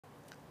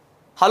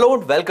Hello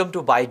and welcome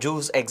to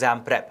Byjus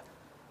Exam Prep.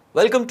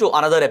 Welcome to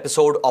another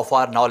episode of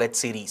our knowledge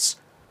series.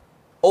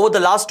 Over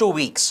the last 2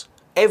 weeks,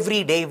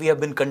 every day we have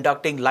been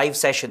conducting live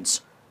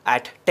sessions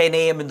at 10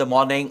 a.m. in the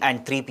morning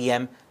and 3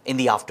 p.m. in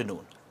the afternoon.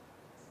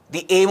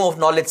 The aim of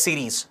knowledge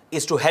series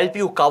is to help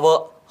you cover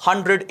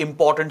 100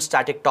 important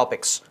static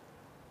topics.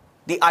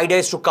 The idea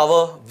is to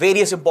cover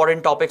various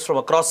important topics from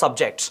across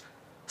subjects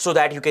so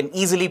that you can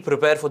easily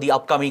prepare for the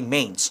upcoming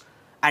mains,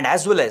 and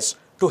as well as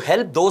to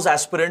help those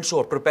aspirants who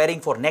are preparing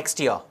for next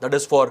year, that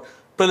is for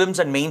prelims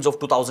and mains of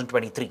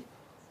 2023.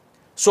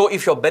 So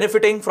if you're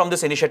benefiting from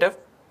this initiative,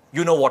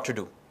 you know what to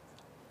do.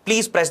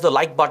 Please press the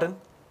like button,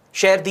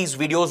 share these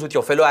videos with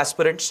your fellow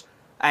aspirants,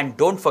 and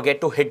don't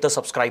forget to hit the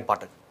subscribe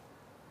button.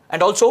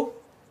 And also,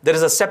 there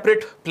is a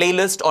separate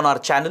playlist on our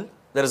channel.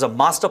 There is a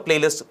master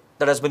playlist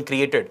that has been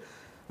created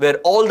where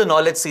all the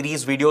knowledge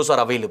series videos are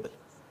available.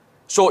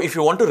 So if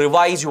you want to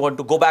revise, you want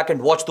to go back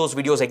and watch those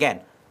videos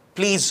again,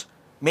 please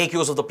make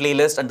use of the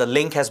playlist, and the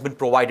link has been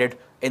provided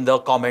in the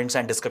comments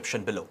and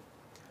description below.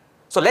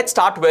 So let's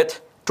start with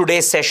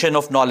today's session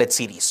of knowledge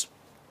series.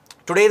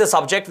 Today the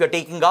subject we are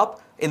taking up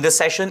in this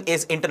session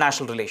is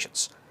international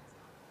relations.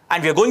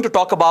 And we are going to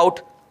talk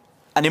about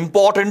an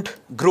important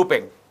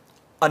grouping,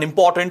 an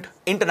important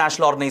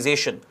international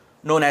organization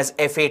known as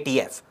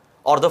FATF,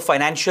 or the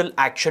Financial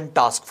Action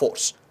Task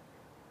Force.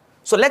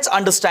 So let's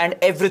understand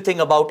everything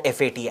about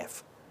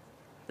FATF.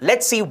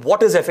 Let's see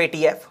what is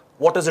FATF,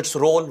 what is its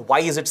role, why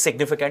is it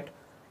significant,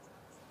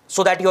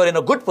 so that you are in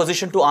a good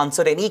position to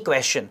answer any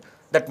question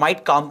that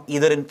might come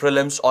either in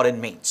prelims or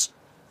in mains.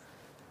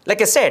 Like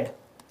I said,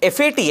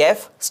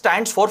 FATF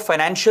stands for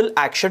Financial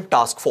Action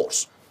Task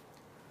Force.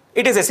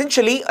 It is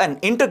essentially an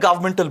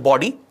intergovernmental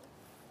body.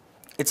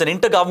 It's an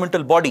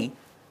intergovernmental body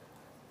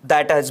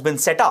that has been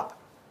set up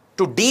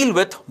to deal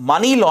with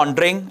money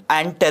laundering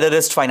and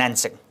terrorist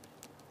financing.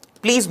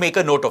 Please make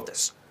a note of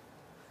this.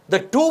 The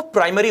two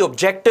primary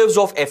objectives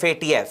of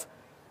FATF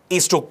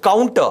is to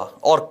counter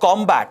or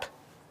combat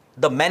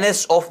the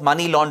menace of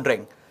money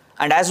laundering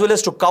and as well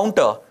as to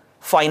counter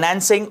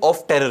financing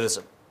of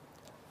terrorism.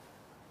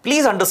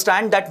 Please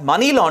understand that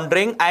money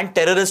laundering and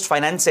terrorist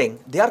financing,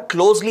 they are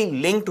closely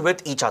linked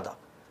with each other.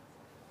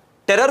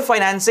 Terror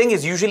financing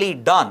is usually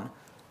done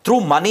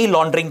through money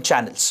laundering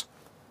channels.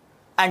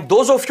 And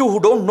those of you who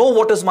don't know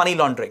what is money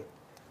laundering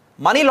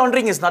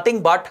is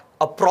nothing but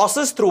a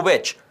process through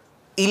which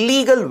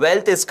illegal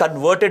wealth is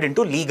converted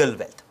into legal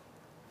wealth.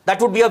 That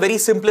would be a very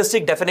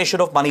simplistic definition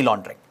of money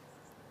laundering.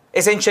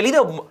 Essentially,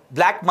 the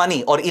black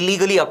money or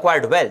illegally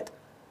acquired wealth,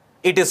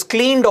 it is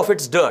cleaned of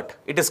its dirt,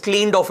 it is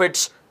cleaned of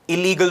its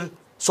illegal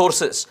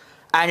sources,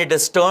 and it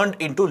is turned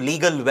into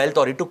legal wealth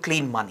or into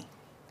clean money.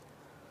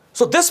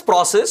 So this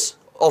process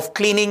of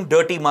cleaning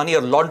dirty money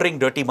or laundering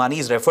dirty money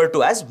is referred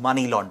to as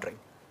money laundering.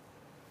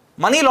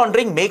 Money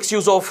laundering makes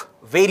use of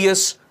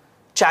various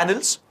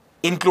channels,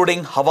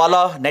 including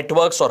hawala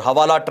networks or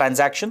hawala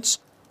transactions.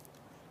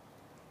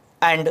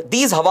 And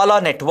these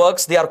hawala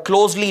networks, they are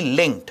closely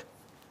linked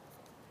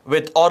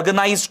with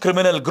organized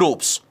criminal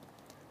groups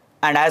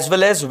and as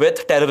well as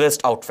with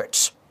terrorist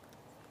outfits.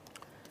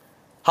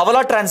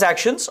 Hawala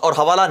transactions or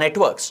hawala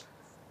networks,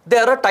 they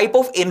are a type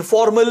of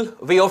informal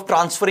way of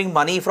transferring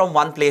money from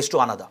one place to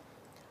another.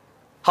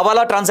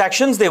 Hawala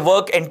transactions, they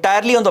work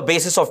entirely on the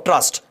basis of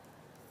trust.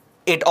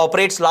 It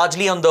operates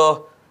largely on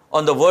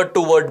the word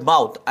to word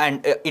mouth,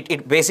 and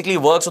it basically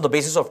works on the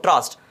basis of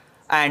trust,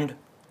 and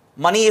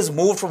money is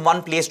moved from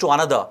one place to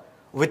another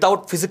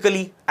without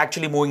physically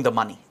actually moving the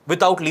money,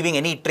 without leaving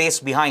any trace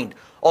behind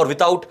or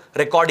without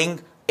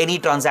recording any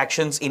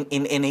transactions in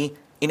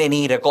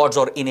any records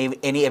or in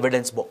any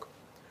evidence book.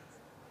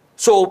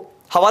 So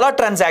hawala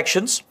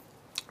transactions,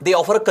 they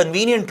offer a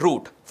convenient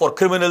route for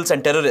criminals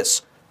and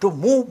terrorists to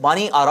move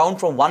money around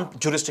from one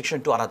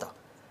jurisdiction to another.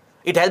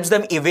 It helps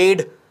them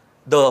evade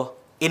the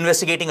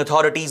investigating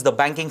authorities, the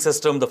banking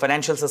system, the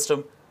financial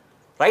system,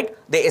 right?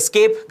 They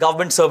escape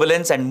government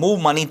surveillance and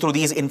move money through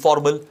these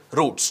informal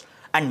routes,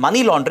 and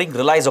money laundering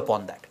relies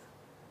upon that.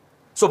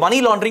 So money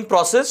laundering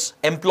process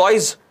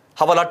employs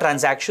hawala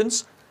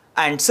transactions,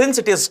 and since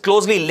it is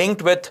closely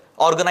linked with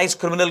organized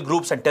criminal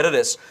groups and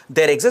terrorists,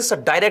 there exists a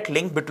direct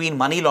link between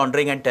money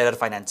laundering and terror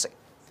financing.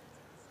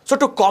 So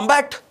to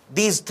combat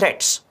these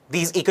threats,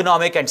 these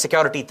economic and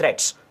security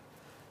threats,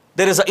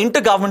 there is an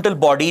intergovernmental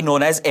body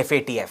known as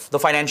FATF, the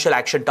Financial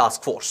Action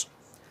Task Force.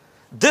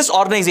 This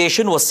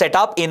organization was set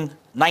up in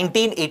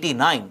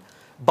 1989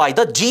 by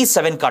the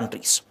G7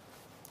 countries.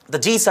 The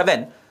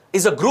G7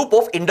 is a group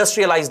of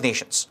industrialized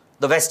nations,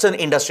 the Western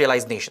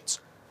industrialized nations.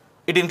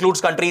 It includes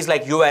countries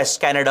like US,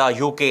 Canada,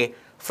 UK,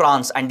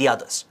 France, and the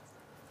others.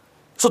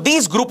 So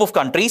these group of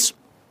countries,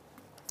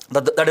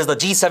 that is the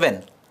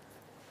G7,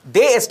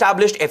 they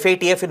established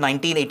FATF in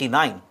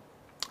 1989.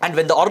 And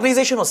when the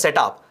organization was set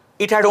up,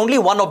 it had only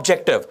one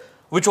objective,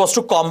 which was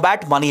to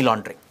combat money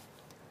laundering.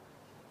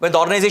 When the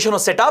organization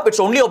was set up, its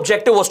only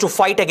objective was to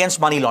fight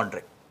against money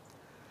laundering.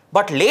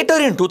 But later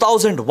in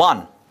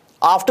 2001,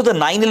 after the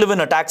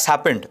 9/11 attacks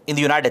happened in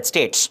the United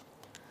States,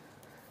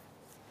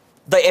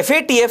 the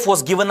FATF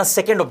was given a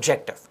second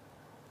objective.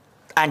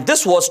 And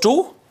this was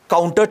to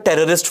counter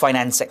terrorist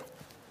financing.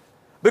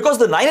 Because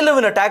the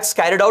 9/11 attacks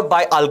carried out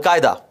by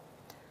Al-Qaeda,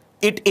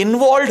 it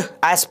involved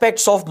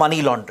aspects of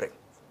money laundering.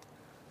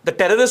 The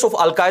terrorists of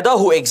Al-Qaeda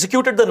who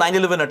executed the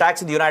 9/11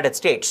 attacks in the United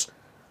States,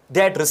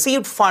 they had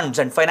received funds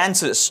and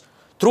finances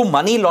through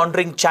money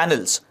laundering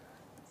channels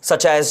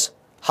such as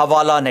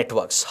Hawala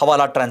networks,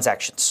 Hawala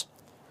transactions.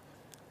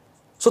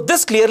 So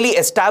this clearly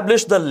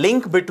established the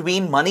link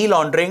between money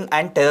laundering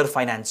and terror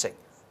financing.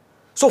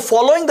 So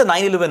following the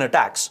 9/11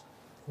 attacks,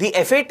 the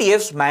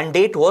FATF's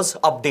mandate was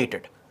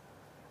updated.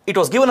 It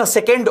was given a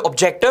second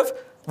objective,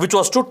 which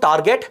was to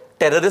target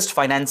terrorist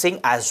financing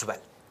as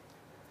well.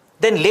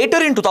 Then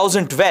later in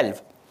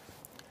 2012,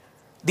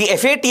 the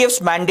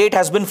FATF's mandate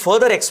has been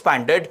further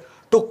expanded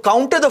to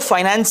counter the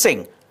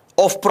financing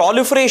of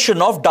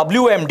proliferation of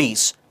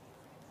WMDs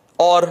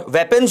or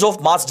weapons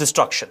of mass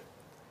destruction.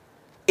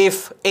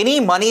 If any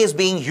money is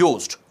being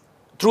used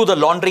through the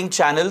laundering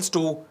channels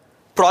to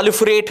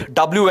proliferate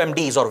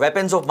WMDs or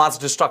weapons of mass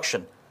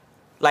destruction,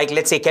 like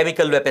let's say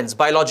chemical weapons,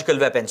 biological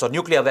weapons or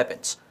nuclear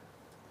weapons.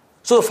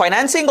 So the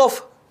financing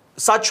of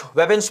such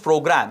weapons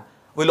program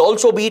will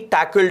also be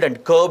tackled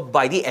and curbed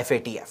by the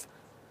FATF.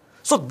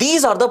 So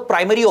these are the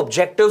primary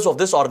objectives of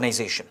this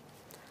organization.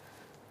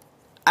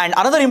 And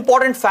another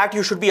important fact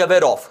you should be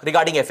aware of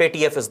regarding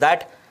FATF is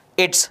that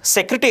its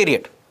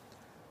secretariat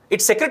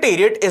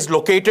is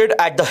located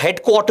at the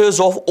headquarters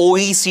of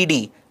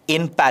OECD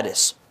in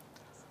Paris.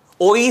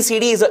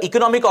 OECD is an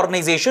economic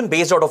organization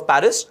based out of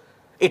Paris.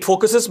 It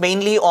focuses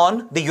mainly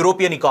on the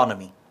European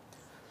economy.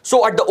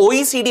 So at the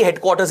OECD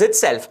headquarters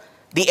itself,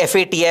 the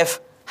FATF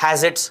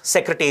has its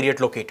secretariat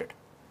located.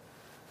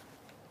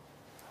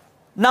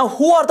 Now,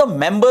 who are the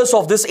members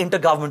of this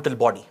intergovernmental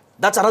body?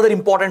 That's another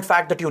important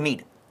fact that you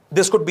need.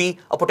 This could be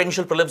a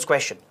potential prelims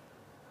question.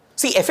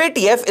 See,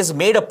 FATF is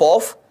made up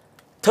of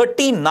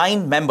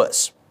 39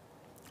 members.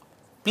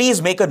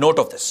 Please make a note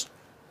of this.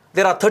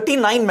 There are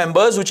 39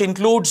 members, which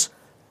includes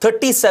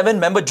 37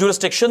 member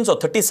jurisdictions or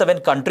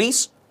 37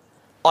 countries,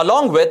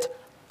 along with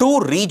 2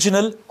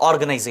 regional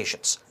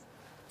organizations.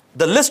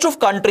 The list of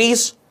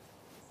countries,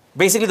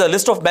 basically the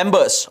list of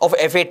members of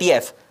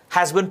FATF,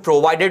 has been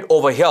provided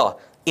over here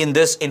in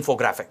this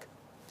infographic.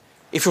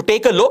 If you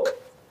take a look,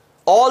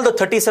 all the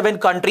 37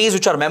 countries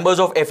which are members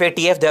of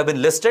FATF, they have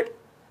been listed.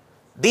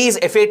 These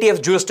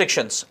FATF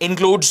jurisdictions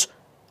includes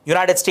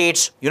United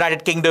States,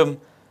 United Kingdom.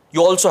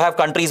 You also have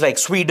countries like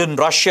Sweden,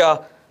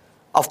 Russia.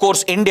 Of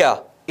course,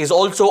 India is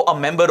also a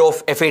member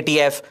of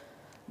FATF.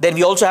 Then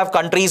we also have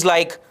countries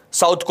like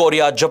South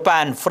Korea,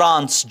 Japan,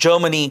 France,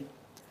 Germany,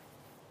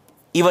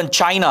 even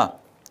China,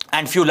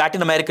 and few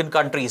Latin American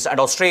countries and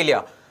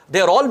Australia. They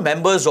are all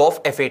members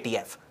of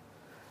FATF.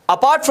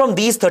 Apart from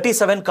these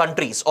 37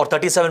 countries or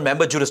 37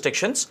 member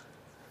jurisdictions,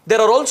 there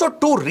are also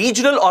 2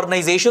 regional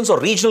organizations or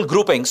regional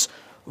groupings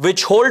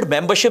which hold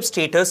membership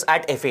status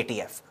at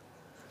FATF.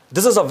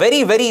 This is a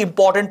very, very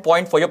important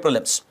point for your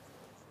prelims.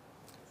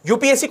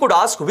 UPSC could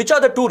ask, which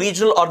are the 2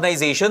 regional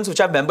organizations which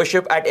have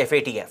membership at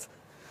FATF?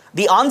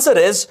 The answer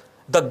is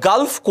the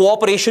Gulf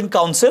Cooperation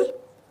Council,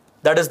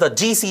 that is the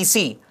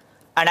GCC,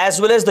 and as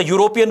well as the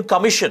European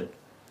Commission,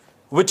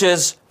 which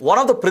is one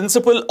of the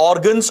principal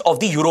organs of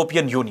the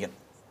European Union.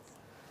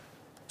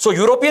 So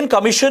European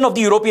Commission of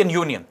the European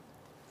Union,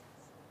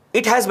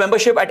 it has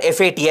membership at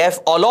FATF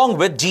along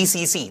with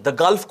GCC, the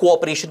Gulf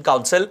Cooperation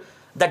Council,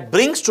 that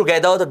brings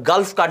together the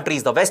Gulf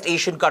countries, the West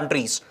Asian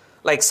countries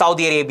like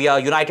Saudi Arabia,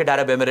 United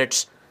Arab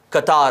Emirates,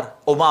 Qatar,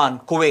 Oman,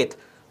 Kuwait.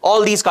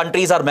 All these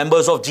countries are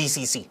members of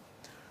GCC.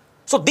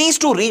 So these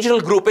 2 regional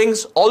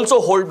groupings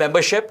also hold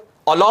membership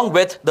along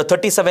with the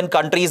 37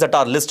 countries that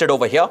are listed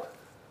over here.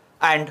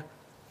 And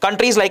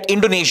countries like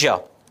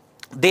Indonesia,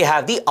 they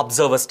have the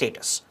observer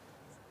status.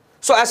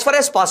 So as far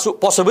as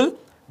possible,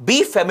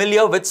 be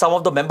familiar with some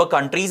of the member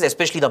countries,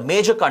 especially the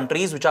major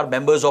countries which are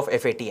members of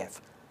FATF.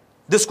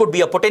 This could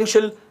be a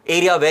potential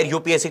area where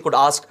UPSC could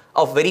ask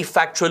a very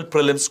factual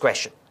prelims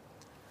question.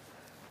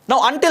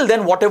 Now, until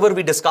then, whatever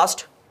we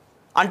discussed,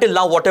 until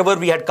now, whatever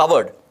we had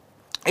covered,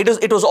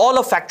 it was all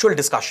a factual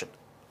discussion.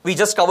 We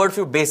just covered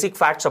few basic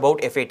facts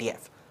about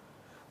FATF.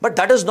 But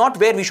that is not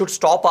where we should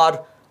stop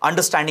our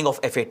understanding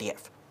of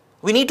FATF.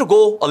 We need to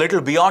go a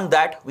little beyond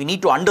that. We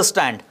need to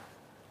understand,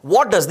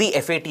 what does the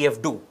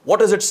FATF do?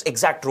 What is its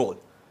exact role?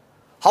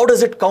 How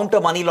does it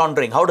counter money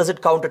laundering? How does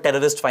it counter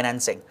terrorist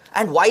financing?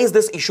 And why is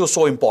this issue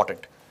so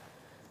important?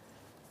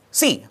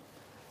 See,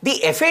 the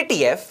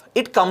FATF,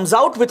 it comes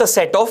out with a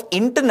set of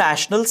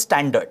international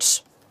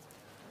standards.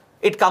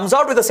 It comes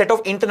out with a set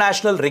of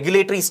international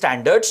regulatory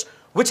standards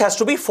which has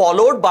to be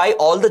followed by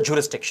all the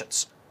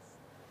jurisdictions.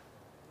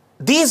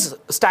 These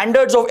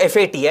standards of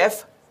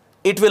FATF,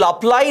 it will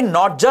apply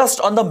not just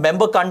on the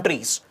member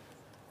countries,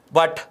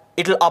 but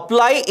it will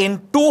apply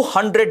in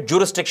 200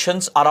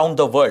 jurisdictions around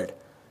the world.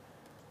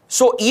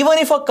 So even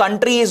if a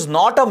country is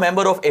not a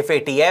member of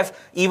FATF,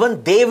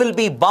 even they will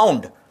be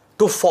bound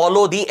to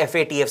follow the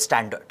FATF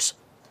standards.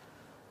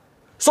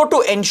 So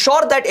to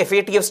ensure that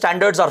FATF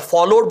standards are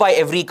followed by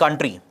every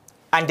country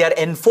and they are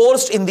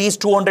enforced in these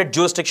 200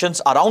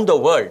 jurisdictions around the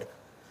world,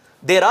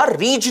 there are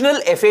regional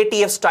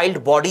FATF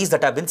styled bodies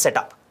that have been set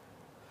up.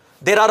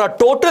 There are a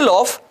total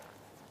of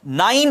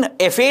 9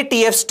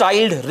 FATF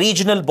styled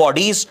regional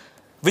bodies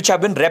which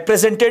have been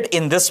represented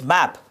in this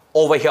map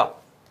over here.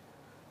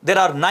 There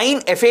are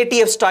 9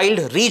 FATF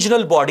styled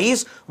regional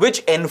bodies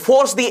which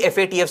enforce the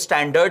FATF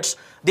standards.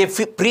 They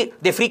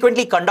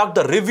frequently conduct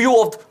the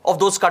review of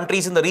those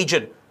countries in the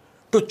region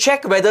to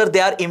check whether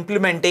they are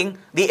implementing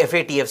the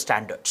FATF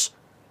standards.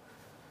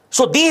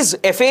 So these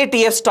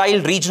FATF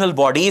styled regional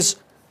bodies,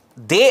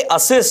 they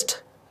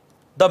assist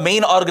the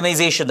main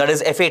organization, that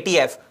is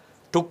FATF,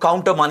 to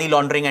counter money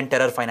laundering and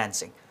terror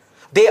financing.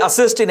 They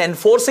assist in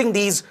enforcing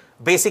these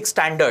basic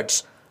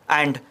standards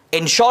and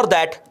ensure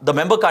that the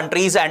member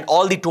countries and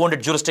all the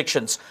 200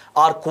 jurisdictions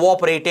are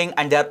cooperating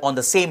and they are on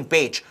the same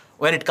page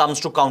when it comes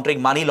to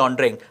countering money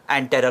laundering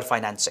and terror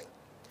financing.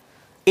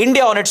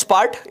 India on its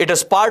part, it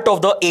is part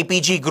of the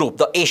APG group,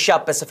 the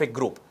Asia Pacific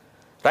group,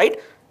 right?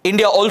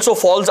 India also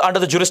falls under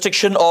the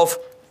jurisdiction of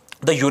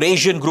the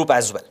Eurasian group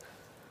as well.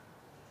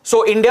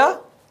 So India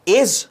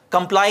is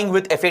complying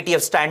with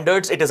FATF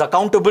standards. It is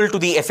accountable to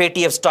the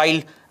FATF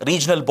style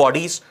regional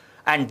bodies,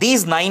 and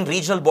these 9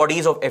 regional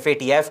bodies of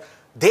FATF,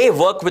 they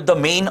work with the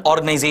main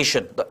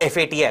organization, the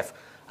FATF,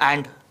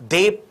 and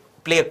they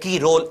play a key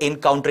role in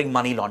countering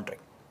money laundering.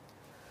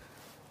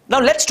 Now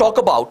let's talk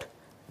about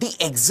the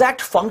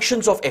exact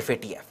functions of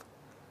FATF.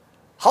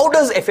 How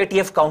does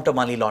FATF counter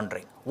money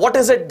laundering? What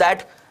is it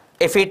that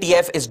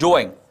FATF is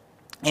doing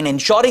in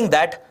ensuring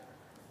that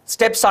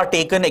steps are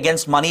taken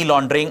against money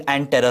laundering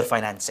and terror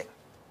financing?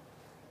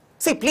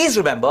 See, please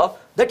remember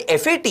that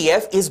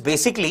FATF is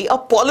basically a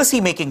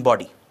policy-making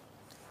body.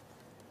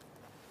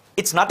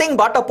 It's nothing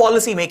but a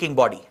policy-making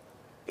body.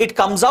 It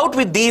comes out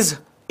with these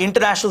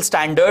international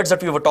standards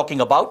that we were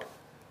talking about.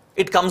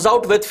 It comes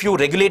out with few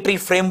regulatory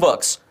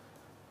frameworks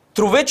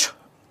through which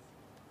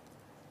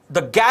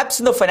the gaps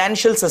in the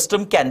financial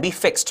system can be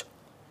fixed.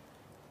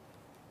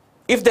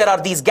 If there are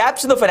these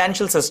gaps in the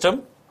financial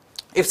system,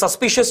 if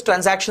suspicious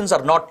transactions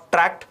are not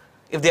tracked,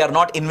 if they are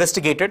not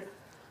investigated,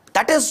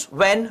 that is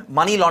when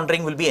money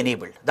laundering will be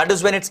enabled. That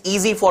is when it's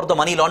easy for the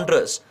money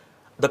launderers,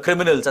 the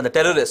criminals and the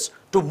terrorists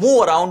to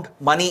move around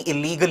money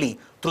illegally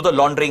through the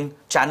laundering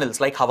channels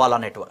like Hawala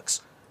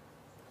networks.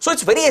 So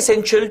it's very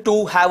essential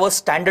to have a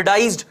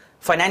standardized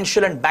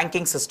financial and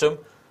banking system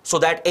so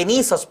that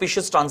any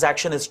suspicious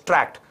transaction is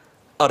tracked.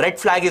 A red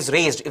flag is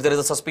raised if there is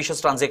a suspicious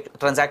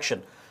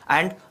transaction,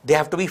 and they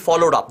have to be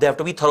followed up. They have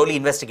to be thoroughly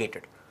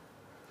investigated.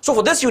 So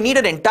for this, you need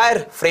an entire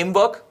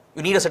framework.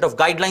 You need a set of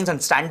guidelines and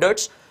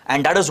standards,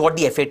 and that is what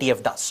the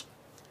FATF does.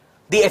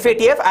 The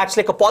FATF acts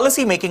like a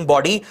policy-making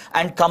body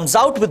and comes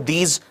out with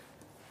these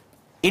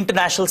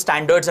international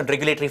standards and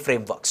regulatory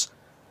frameworks.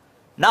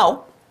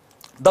 Now,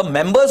 the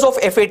members of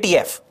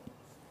FATF,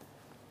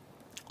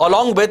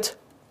 along with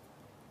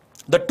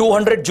the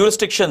 200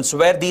 jurisdictions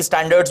where these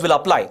standards will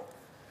apply,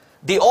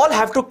 they all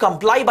have to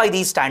comply by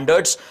these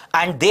standards,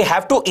 and they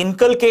have to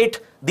inculcate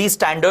these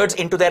standards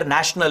into their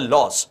national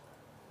laws.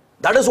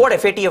 That is what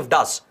FATF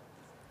does.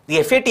 The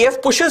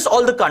FATF pushes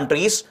all the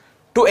countries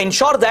to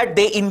ensure that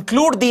they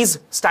include these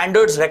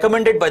standards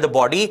recommended by the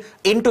body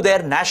into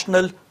their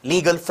national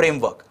legal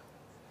framework.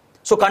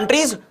 So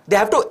countries, they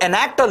have to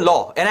enact a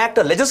law, enact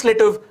a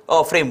legislative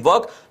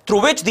framework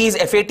through which these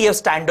FATF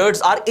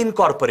standards are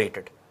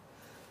incorporated.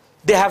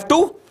 They have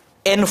to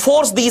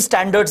enforce these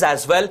standards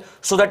as well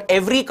so that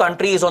every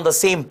country is on the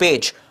same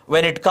page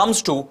when it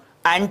comes to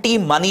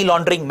anti-money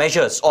laundering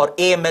measures or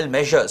AML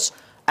measures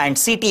and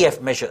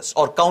CTF measures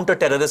or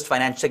counter-terrorist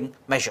financing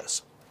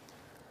measures.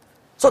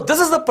 So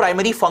this is the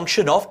primary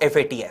function of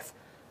FATF.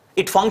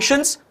 It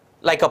functions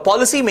like a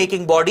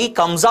policy-making body,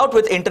 comes out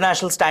with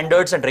international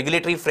standards and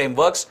regulatory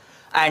frameworks,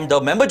 and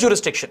the member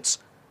jurisdictions,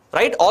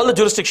 right, all the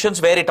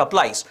jurisdictions where it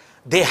applies,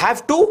 they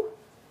have to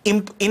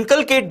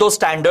inculcate those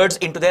standards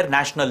into their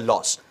national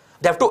laws.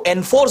 They have to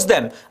enforce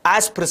them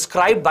as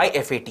prescribed by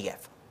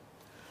FATF.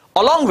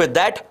 Along with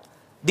that,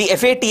 the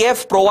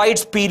FATF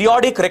provides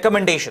periodic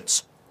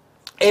recommendations.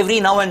 Every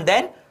now and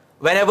then,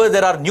 whenever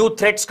there are new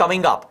threats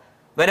coming up,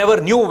 whenever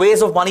new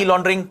ways of money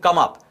laundering come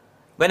up,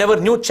 whenever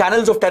new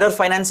channels of terror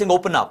financing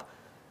open up,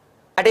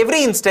 at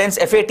every instance,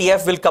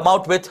 FATF will come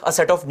out with a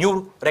set of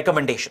new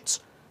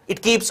recommendations.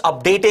 It keeps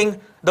updating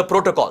the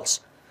protocols.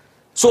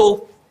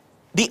 So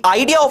the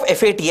idea of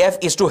FATF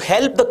is to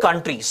help the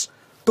countries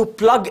to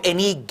plug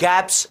any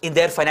gaps in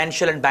their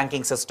financial and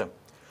banking system,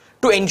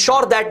 to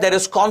ensure that there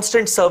is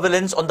constant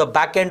surveillance on the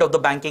back end of the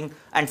banking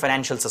and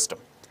financial system.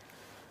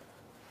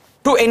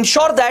 To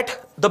ensure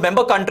that the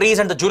member countries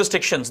and the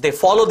jurisdictions, they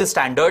follow the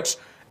standards,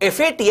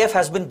 FATF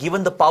has been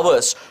given the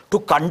powers to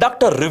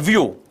conduct a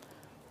review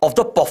of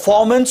the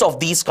performance of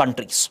these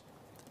countries.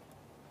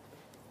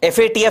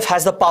 FATF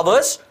has the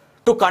powers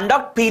to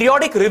conduct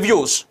periodic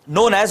reviews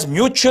known as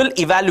mutual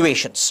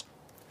evaluations.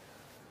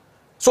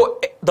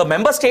 So the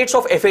member states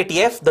of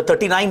FATF, the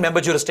 39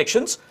 member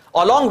jurisdictions,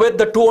 along with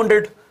the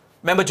 200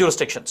 member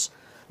jurisdictions,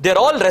 they're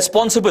all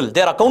responsible,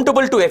 they're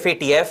accountable to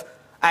FATF,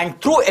 and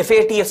through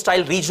FATF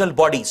style regional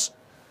bodies,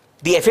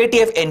 the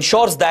FATF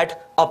ensures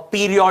that a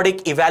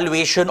periodic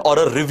evaluation or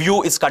a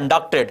review is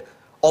conducted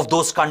of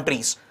those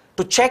countries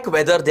to check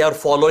whether they are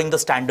following the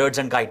standards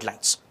and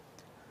guidelines.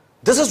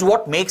 This is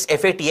what makes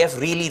FATF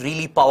really,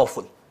 really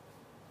powerful.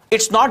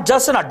 It's not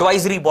just an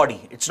advisory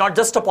body. It's not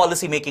just a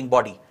policy making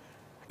body.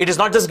 It is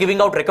not just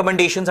giving out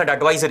recommendations and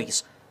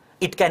advisories.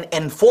 It can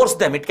enforce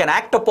them, it can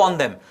act upon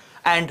them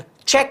and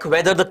check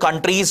whether the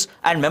countries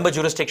and member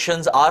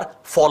jurisdictions are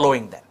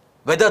following them,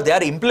 whether they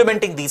are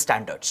implementing these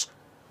standards.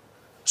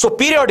 So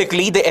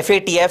periodically, the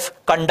FATF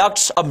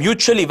conducts a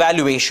mutual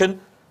evaluation,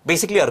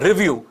 basically a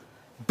review,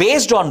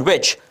 based on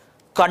which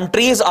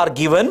countries are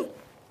given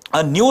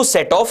a new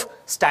set of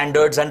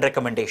standards and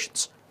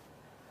recommendations.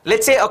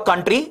 Let's say a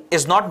country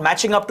is not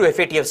matching up to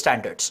FATF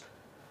standards.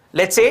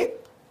 Let's say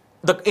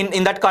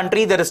in that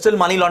country there is still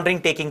money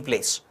laundering taking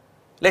place.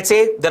 Let's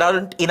say there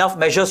aren't enough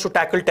measures to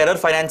tackle terror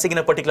financing in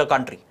a particular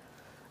country.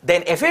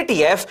 Then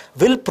FATF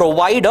will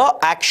provide an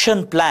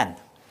action plan.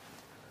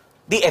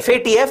 The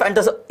FATF and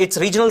its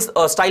regional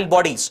style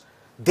bodies,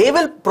 they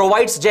will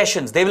provide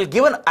suggestions. They will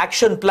give an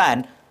action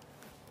plan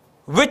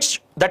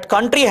which that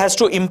country has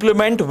to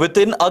implement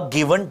within a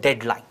given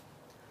deadline.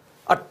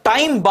 A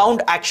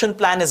time-bound action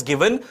plan is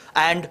given,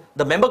 and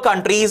the member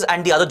countries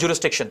and the other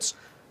jurisdictions,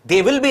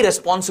 they will be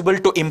responsible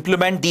to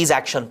implement these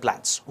action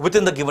plans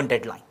within the given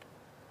deadline.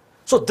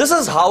 So this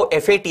is how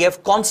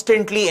FATF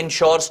constantly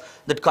ensures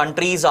that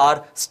countries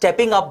are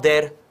stepping up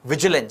their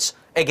vigilance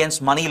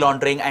against money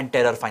laundering and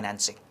terror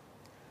financing.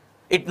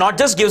 It not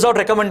just gives out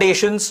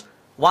recommendations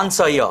once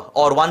a year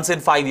or once in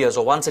 5 years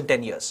or once in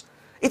 10 years.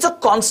 It's a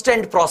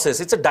constant process.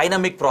 It's a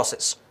dynamic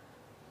process.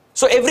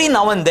 So every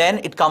now and then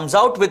it comes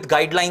out with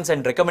guidelines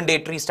and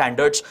recommendatory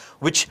standards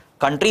which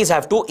countries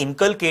have to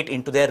inculcate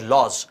into their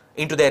laws,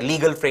 into their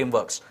legal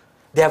frameworks.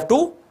 They have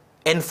to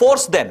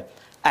enforce them,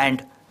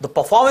 and the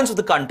performance of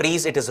the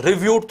countries, it is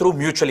reviewed through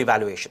mutual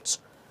evaluations.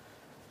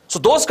 So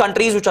those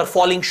countries which are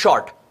falling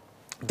short,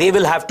 they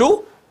will have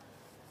to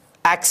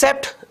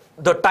accept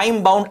the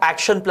time-bound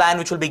action plan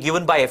which will be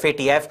given by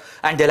FATF,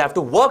 and they'll have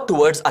to work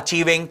towards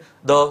achieving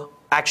the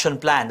action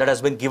plan that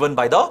has been given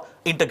by the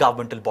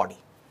intergovernmental body.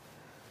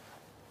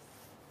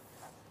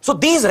 So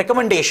these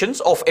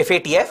recommendations of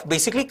FATF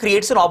basically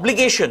creates an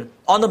obligation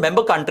on the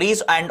member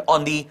countries and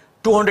on the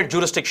 200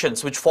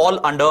 jurisdictions which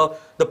fall under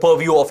the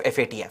purview of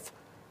FATF.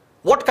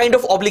 What kind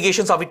of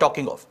obligations are we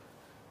talking of?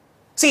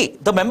 See,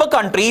 the member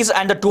countries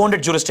and the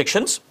 200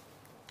 jurisdictions,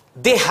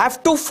 they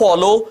have to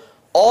follow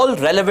all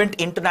relevant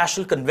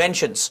international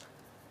conventions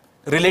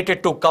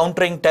related to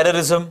countering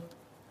terrorism,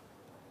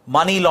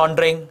 money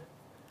laundering,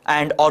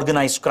 and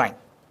organized crime.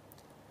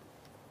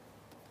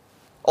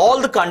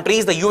 All the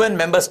countries, the UN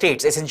member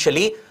states,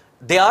 essentially,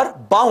 they are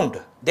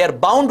bound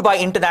by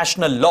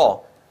international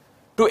law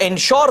to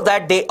ensure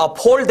that they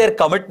uphold their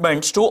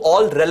commitments to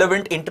all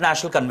relevant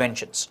international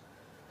conventions.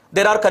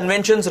 There are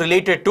conventions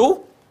related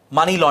to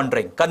money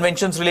laundering,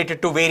 conventions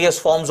related to various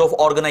forms of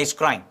organized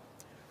crime.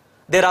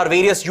 There are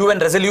various UN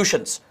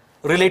resolutions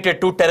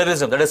related to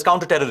terrorism, that is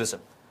counter-terrorism.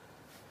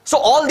 So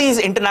all these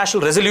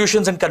international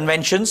resolutions and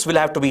conventions will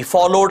have to be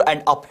followed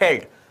and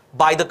upheld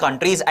by the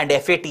countries, and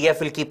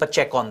FATF will keep a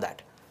check on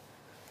that.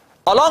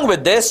 Along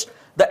with this,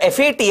 the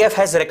FATF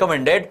has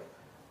recommended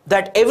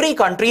that every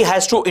country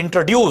has to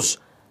introduce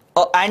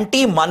an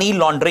anti-money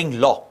laundering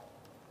law.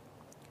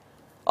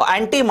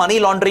 An anti-money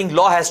laundering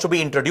law has to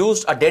be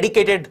introduced, a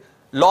dedicated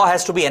law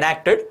has to be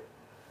enacted,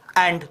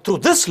 and through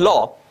this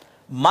law,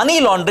 money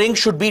laundering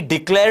should be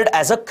declared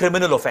as a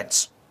criminal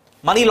offense.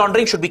 Money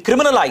laundering should be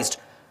criminalized,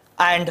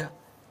 and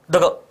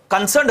the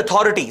concerned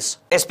authorities,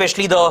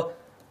 especially the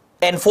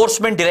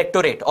Enforcement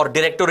Directorate or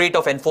Directorate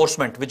of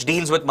Enforcement, which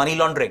deals with money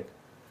laundering,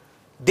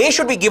 they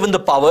should be given the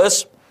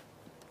powers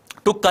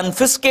to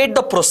confiscate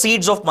the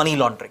proceeds of money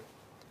laundering.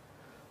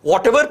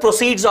 Whatever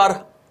proceeds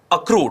are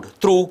accrued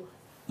through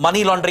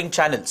money laundering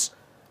channels,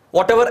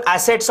 whatever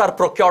assets are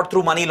procured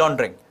through money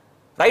laundering,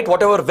 right?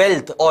 Whatever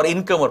wealth or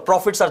income or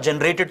profits are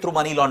generated through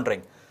money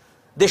laundering,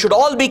 they should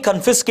all be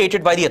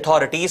confiscated by the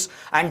authorities,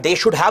 and they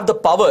should have the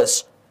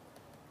powers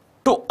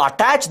to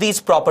attach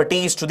these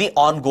properties to the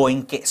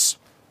ongoing case.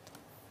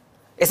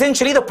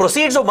 Essentially, the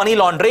proceeds of money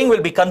laundering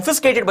will be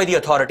confiscated by the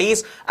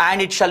authorities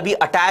and it shall be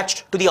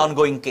attached to the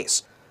ongoing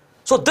case.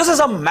 So this is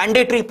a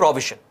mandatory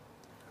provision.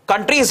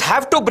 Countries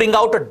have to bring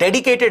out a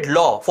dedicated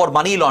law for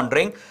money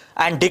laundering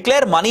and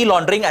declare money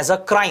laundering as a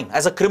crime,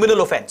 as a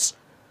criminal offense.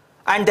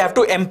 And they have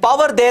to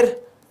empower their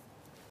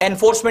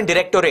Enforcement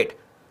Directorate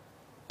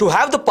to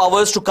have the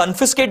powers to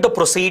confiscate the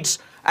proceeds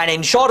and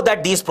ensure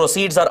that these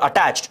proceeds are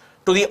attached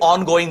to the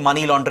ongoing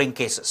money laundering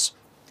cases.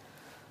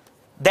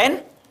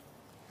 Then,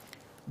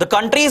 the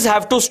countries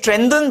have to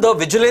strengthen the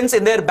vigilance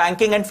in their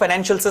banking and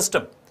financial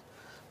system.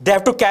 They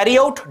have to carry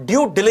out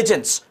due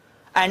diligence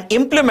and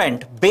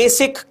implement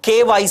basic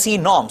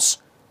KYC norms,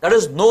 that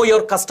is, know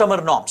your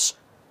customer norms.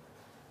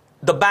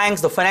 The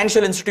banks, the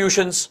financial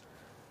institutions,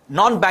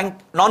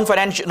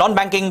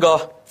 non-banking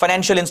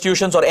financial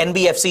institutions or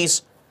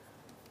NBFCs,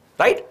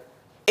 right?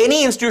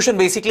 Any institution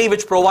basically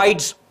which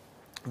provides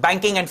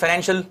banking and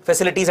financial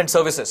facilities and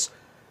services,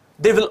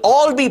 they will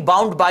all be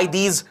bound by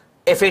these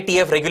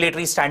FATF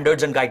regulatory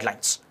standards and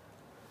guidelines.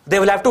 They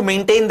will have to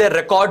maintain their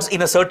records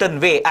in a certain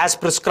way as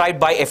prescribed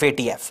by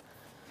FATF.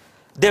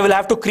 They will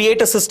have to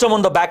create a system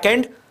on the back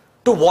end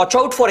to watch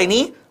out for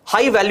any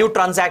high value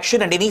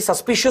transaction and any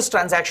suspicious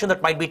transaction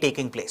that might be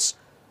taking place.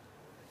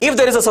 If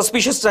there is a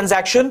suspicious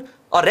transaction,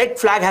 a red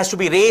flag has to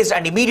be raised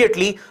and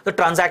immediately the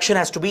transaction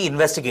has to be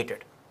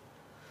investigated.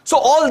 So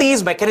all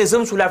these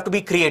mechanisms will have to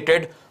be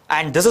created,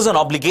 and this is an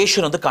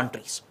obligation of the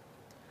countries.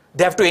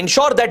 They have to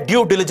ensure that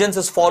due diligence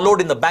is followed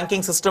in the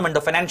banking system and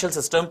the financial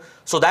system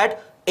so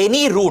that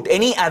any route,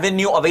 any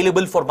avenue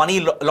available for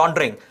money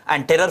laundering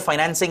and terror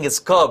financing is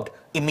curbed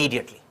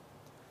immediately.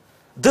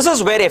 This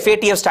is where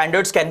FATF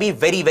standards can be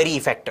very, very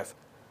effective,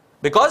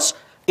 because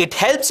it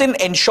helps in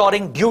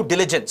ensuring due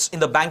diligence in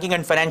the banking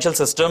and financial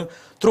system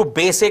through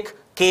basic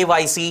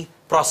KYC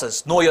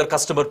process, know your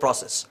customer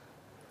process.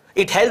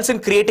 It helps in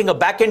creating a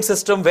back-end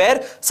system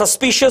where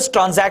suspicious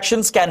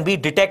transactions can be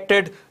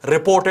detected,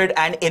 reported,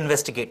 and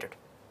investigated.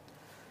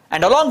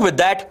 And along with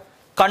that,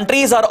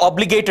 countries are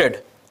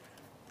obligated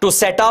to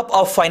set up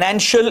a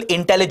financial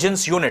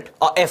intelligence unit,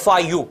 a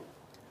FIU.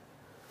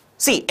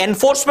 See,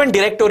 Enforcement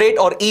Directorate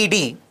or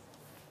ED,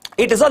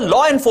 it is a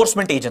law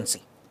enforcement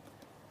agency.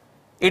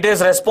 It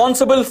is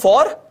responsible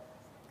for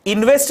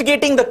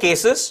investigating the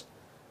cases.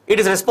 It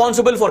is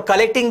responsible for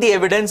collecting the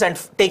evidence and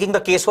taking the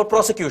case for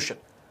prosecution.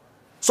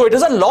 So it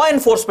is a law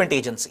enforcement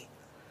agency.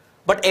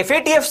 But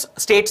FATF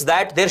states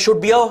that there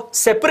should be a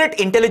separate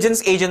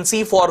intelligence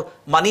agency for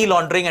money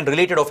laundering and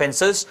related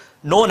offenses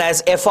known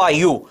as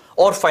FIU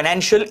or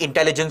Financial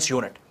Intelligence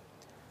Unit.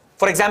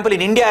 For example,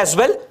 in India as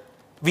well,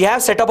 we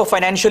have set up a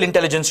Financial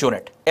Intelligence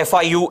Unit,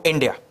 FIU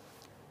India,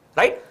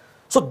 right?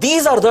 So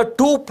these are the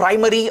two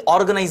primary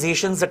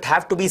organizations that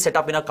have to be set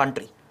up in a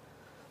country.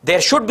 There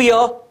should be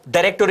a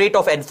Directorate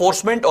of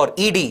Enforcement or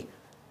ED,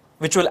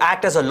 which will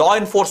act as a law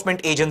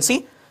enforcement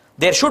agency.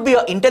 There should be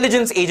an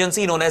intelligence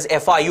agency known as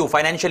FIU,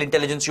 Financial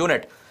Intelligence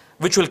Unit,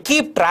 which will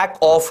keep track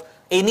of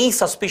any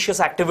suspicious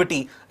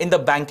activity in the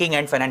banking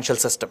and financial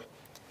system.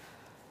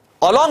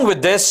 Along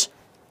with this,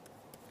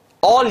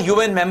 all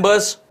UN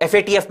members,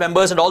 FATF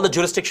members, and all the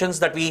jurisdictions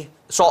that we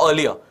saw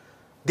earlier,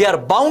 they are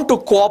bound to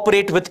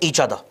cooperate with each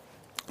other.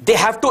 They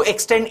have to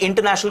extend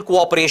international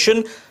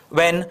cooperation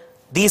when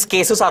these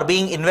cases are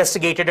being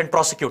investigated and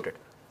prosecuted.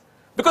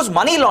 Because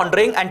money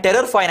laundering and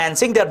terror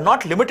financing, they are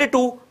not limited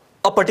to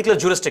a particular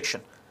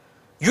jurisdiction.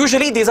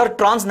 Usually these are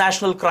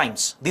transnational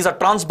crimes. These are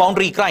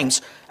transboundary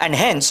crimes, and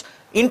hence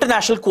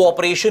international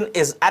cooperation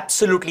is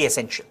absolutely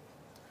essential.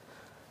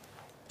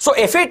 So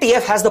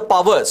FATF has the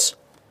powers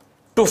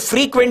to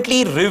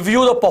frequently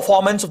review the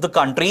performance of the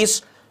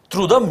countries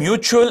through the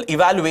mutual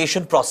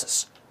evaluation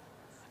process.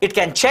 It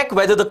can check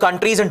whether the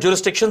countries and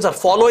jurisdictions are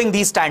following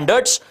these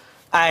standards,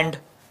 and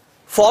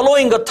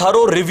following a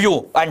thorough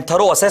review and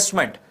thorough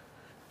assessment,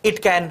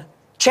 it can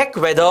check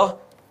whether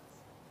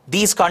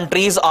these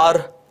countries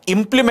are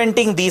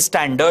implementing these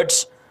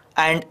standards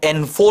and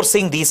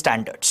enforcing these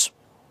standards.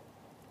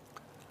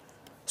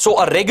 So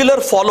a regular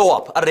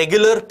follow-up, a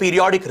regular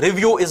periodic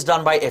review is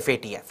done by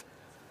FATF.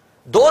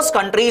 Those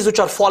countries which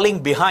are falling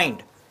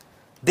behind,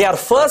 they are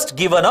first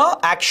given an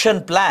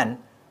action plan,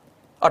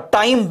 a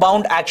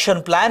time-bound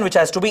action plan which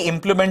has to be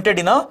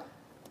implemented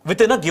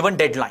within a given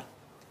deadline.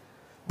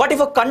 But if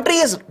a country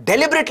is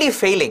deliberately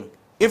failing,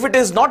 if it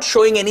is not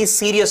showing any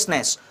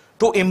seriousness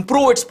to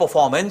improve its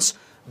performance,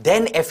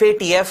 then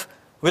FATF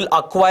will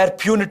acquire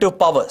punitive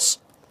powers.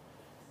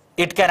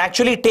 It can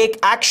actually take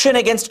action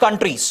against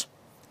countries.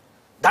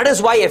 That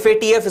is why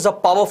FATF is a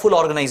powerful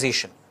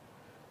organization.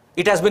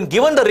 It has been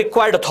given the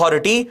required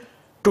authority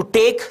to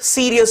take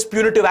serious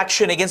punitive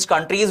action against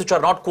countries which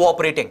are not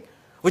cooperating,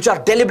 which are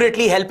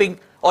deliberately helping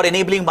or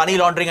enabling money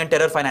laundering and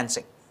terror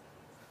financing.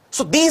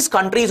 So these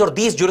countries or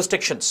these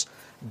jurisdictions,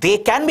 they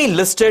can be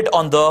listed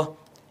on the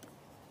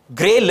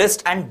grey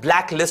list and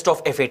black list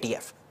of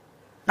FATF.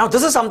 Now,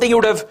 this is something you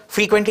would have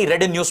frequently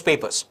read in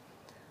newspapers.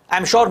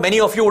 I'm sure many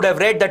of you would have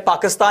read that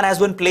Pakistan has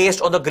been placed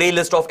on the grey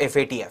list of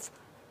FATF,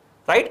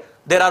 right?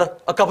 There are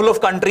a couple of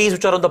countries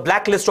which are on the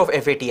black list of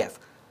FATF.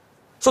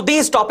 So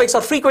these topics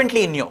are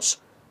frequently in news.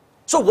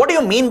 So what do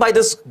you mean by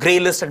this grey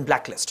list and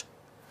black list?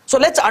 So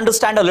let's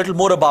understand a little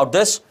more about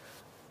this.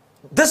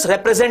 This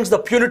represents the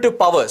punitive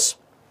powers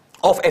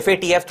of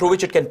FATF through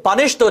which it can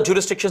punish the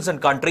jurisdictions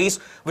and countries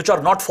which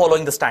are not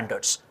following the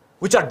standards,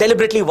 which are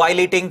deliberately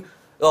violating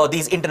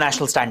these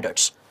international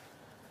standards.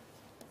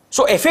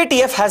 So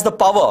FATF has the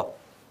power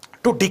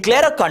to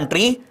declare a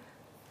country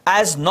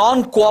as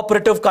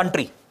non-cooperative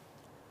country.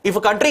 If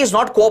a country is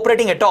not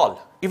cooperating at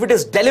all, if it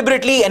is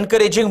deliberately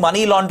encouraging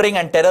money laundering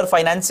and terror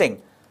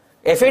financing,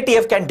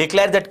 FATF can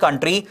declare that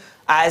country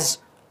as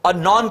a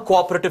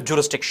non-cooperative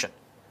jurisdiction.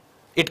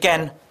 It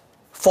can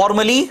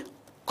formally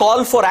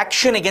call for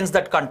action against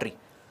that country.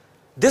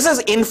 This is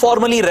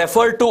informally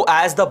referred to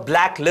as the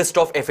black list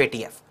of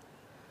FATF.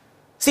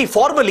 See,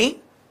 formally,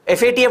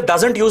 FATF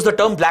doesn't use the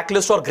term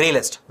blacklist or grey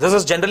list. This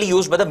is generally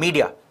used by the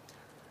media.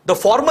 The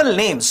formal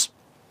names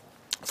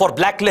for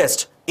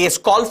blacklist is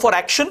call for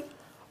action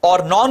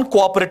or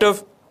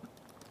non-cooperative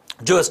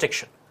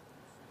jurisdiction.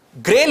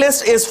 Grey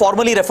list is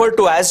formally referred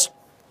to as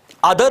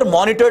other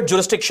monitored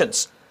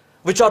jurisdictions,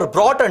 which are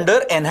brought under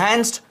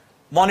enhanced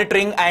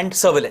monitoring and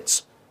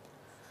surveillance.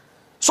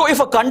 So if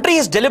a country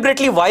is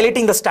deliberately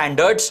violating the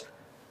standards,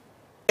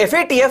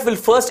 FATF will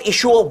first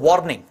issue a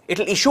warning. It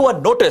will issue a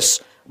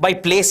notice by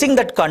placing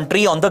that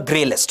country on the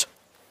grey list.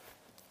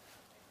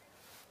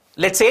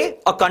 Let's say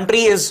a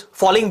country is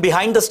falling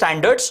behind the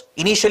standards.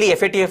 Initially,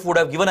 FATF would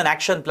have given an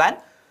action plan.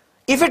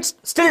 If it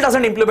still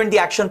doesn't implement the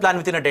action plan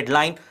within a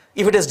deadline,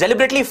 if it is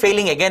deliberately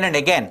failing again and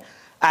again,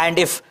 and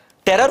if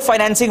terror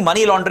financing,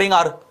 money laundering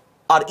are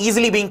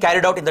easily being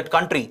carried out in that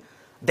country,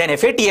 then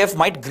FATF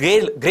might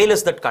grey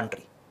list that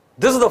country.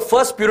 This is the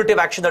first punitive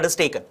action that is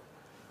taken.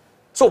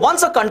 So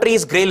once a country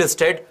is grey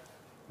listed,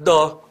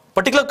 the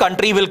particular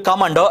country will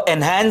come under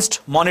enhanced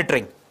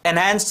monitoring,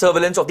 enhanced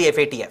surveillance of the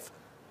FATF.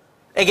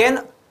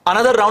 Again,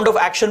 another round of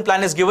action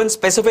plan is given.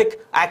 Specific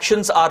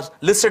actions are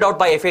listed out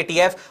by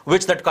FATF,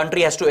 which that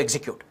country has to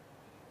execute.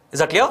 Is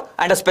that clear?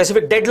 And a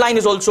specific deadline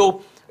is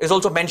also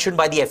mentioned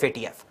by the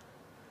FATF.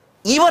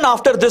 Even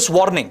after this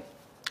warning,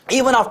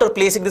 even after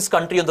placing this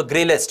country on the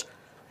grey list,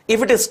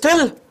 if it is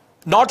still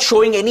not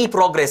showing any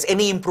progress,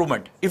 any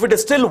improvement, if it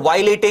is still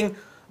violating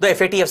the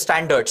FATF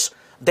standards,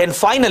 then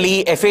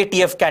finally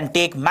FATF can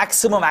take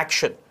maximum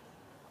action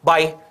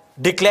by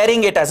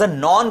declaring it as a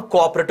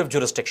non-cooperative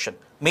jurisdiction,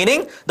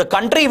 meaning the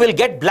country will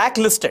get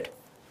blacklisted.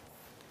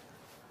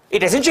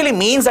 It essentially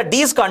means that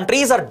these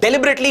countries are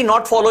deliberately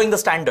not following the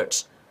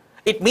standards.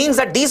 It means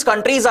that these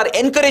countries are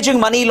encouraging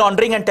money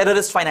laundering and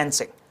terrorist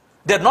financing.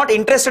 They're not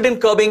interested in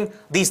curbing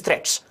these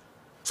threats.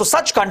 So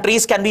such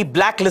countries can be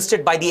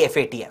blacklisted by the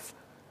FATF.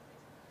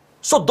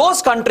 So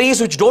those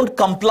countries which don't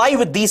comply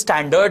with these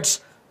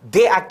standards,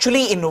 they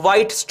actually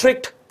invite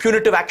strict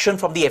punitive action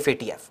from the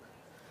FATF.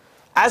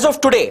 As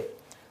of today,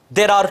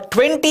 there are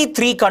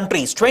 23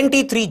 countries,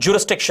 23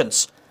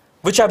 jurisdictions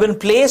which have been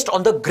placed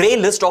on the grey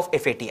list of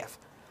FATF.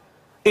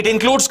 It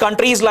includes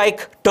countries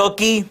like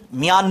Turkey,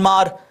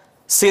 Myanmar,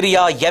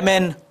 Syria,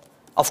 Yemen,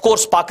 of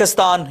course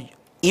Pakistan,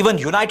 even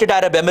United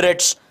Arab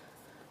Emirates,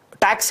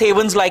 tax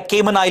havens like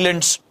Cayman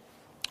Islands.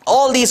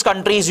 All these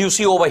countries you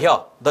see over here,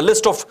 the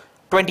list of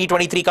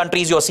 23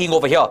 countries you are seeing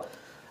over here,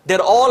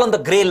 they're all on the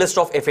grey list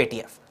of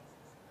FATF.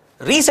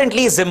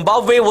 Recently,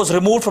 Zimbabwe was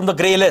removed from the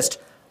grey list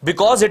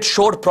because it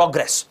showed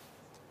progress.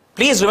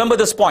 Please remember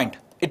this point.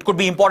 It could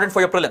be important for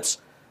your prelims.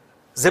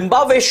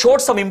 Zimbabwe showed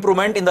some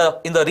improvement in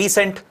the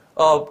recent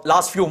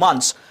last few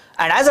months,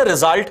 and as a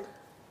result,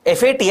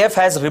 FATF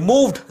has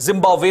removed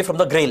Zimbabwe from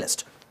the grey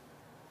list.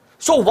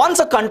 So once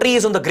a country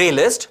is on the grey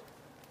list,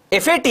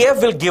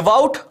 FATF will give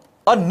out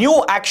a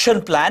new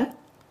action plan.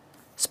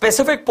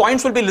 Specific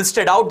points will be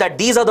listed out that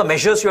these are the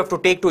measures you have to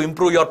take to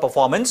improve your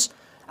performance,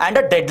 and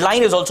a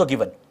deadline is also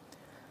given.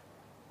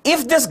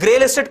 If this grey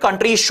listed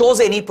country shows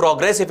any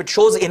progress, if it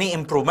shows any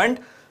improvement,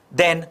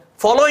 then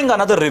following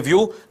another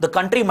review, the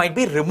country might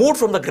be removed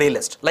from the grey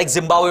list, like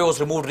Zimbabwe was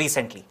removed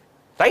recently,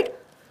 right?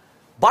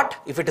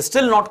 But if it is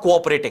still not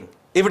cooperating,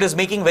 if it is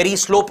making very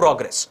slow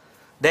progress,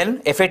 then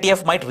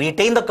FATF might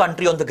retain the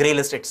country on the grey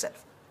list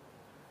itself.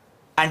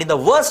 And in the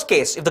worst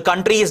case, if the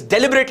country is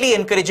deliberately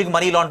encouraging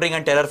money laundering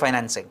and terror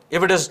financing,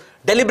 if it is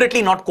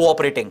deliberately not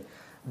cooperating,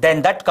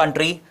 then that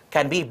country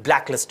can be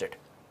blacklisted.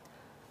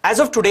 As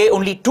of today,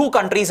 only 2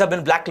 countries have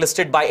been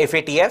blacklisted by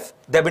FATF.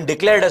 They have been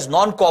declared as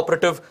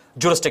non-cooperative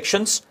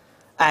jurisdictions,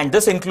 and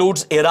this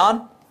includes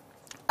Iran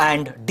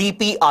and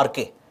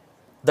DPRK,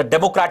 the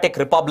Democratic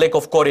Republic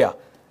of Korea,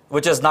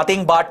 which is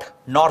nothing but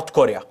North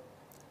Korea.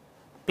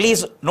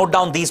 Please note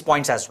down these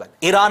points as well.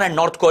 Iran and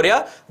North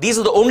Korea, these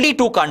are the only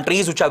 2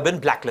 countries which have been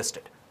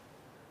blacklisted.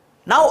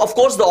 Now, of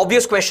course, the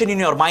obvious question in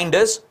your mind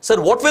is,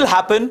 sir, what will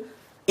happen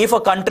if a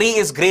country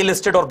is grey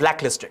listed or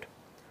blacklisted?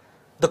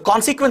 The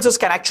consequences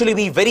can actually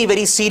be very,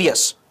 very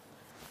serious.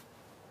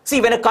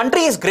 See, when a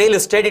country is grey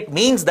listed, it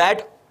means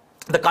that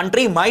the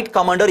country might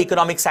come under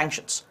economic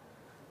sanctions.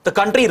 The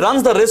country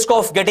runs the risk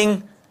of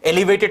getting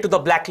elevated to the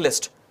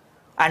blacklist.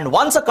 And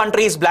once a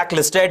country is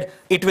blacklisted,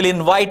 it will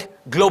invite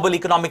global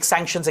economic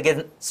sanctions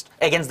against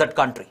that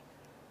country.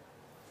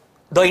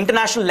 The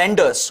international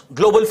lenders,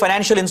 global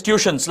financial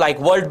institutions like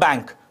World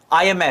Bank,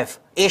 IMF,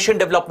 Asian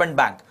Development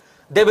Bank,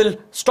 they will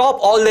stop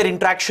all their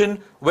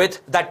interaction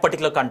with that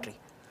particular country.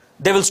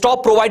 They will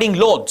stop providing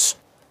loans.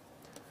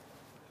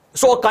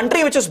 So a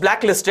country which is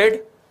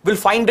blacklisted will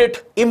find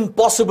it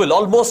impossible,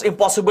 almost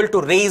impossible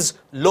to raise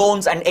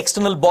loans and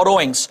external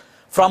borrowings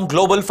from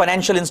global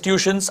financial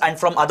institutions and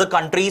from other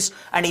countries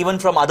and even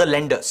from other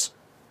lenders.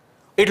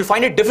 It will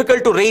find it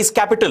difficult to raise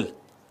capital.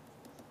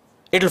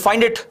 It will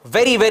find it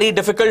very, very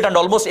difficult and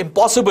almost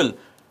impossible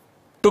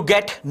to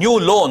get new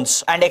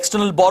loans and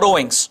external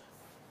borrowings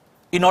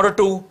in order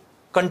to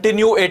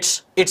continue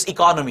its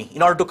economy,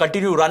 in order to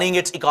continue running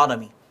its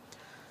economy.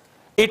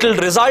 It will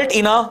result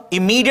in an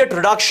immediate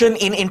reduction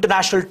in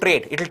international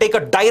trade. It will take a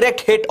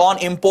direct hit on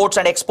imports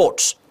and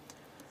exports,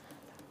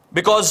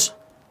 because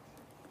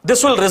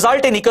this will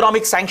result in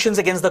economic sanctions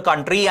against the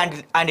country,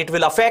 and it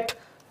will affect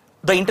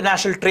the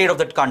international trade of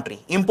that country.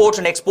 Imports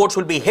and exports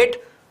will be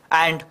hit,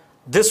 and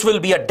this will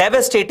be a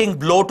devastating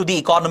blow to the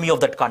economy of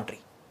that country.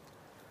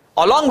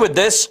 Along with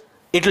this,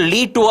 it will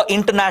lead to an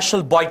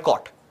international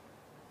boycott.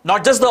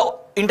 Not just the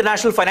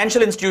international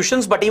financial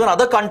institutions, but even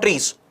other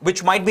countries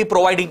which might be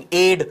providing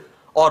aid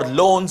or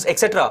loans,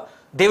 etc.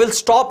 They will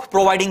stop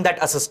providing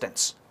that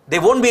assistance. They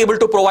won't be able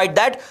to provide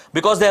that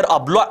because they are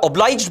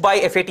obliged by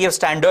FATF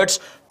standards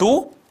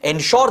to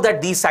ensure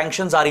that these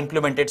sanctions are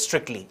implemented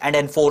strictly and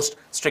enforced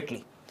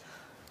strictly.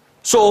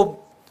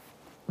 So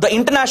the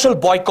international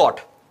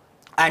boycott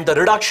and the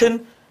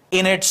reduction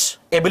in its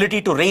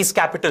ability to raise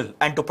capital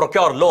and to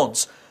procure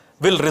loans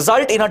will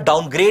result in a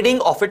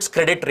downgrading of its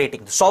credit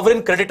rating. The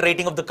sovereign credit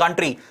rating of the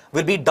country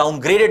will be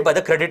downgraded by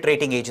the credit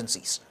rating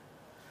agencies.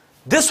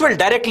 This will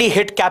directly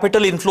hit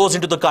capital inflows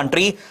into the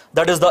country,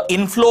 that is the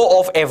inflow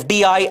of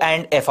FDI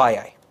and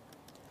FII.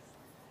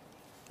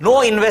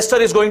 No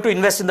investor is going to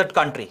invest in that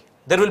country.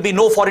 There will be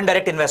no foreign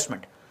direct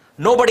investment.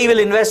 Nobody will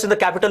invest in the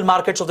capital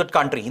markets of that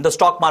country, in the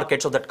stock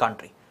markets of that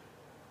country.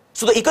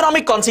 So the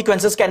economic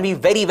consequences can be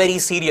very, very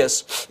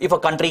serious if a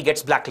country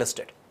gets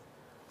blacklisted.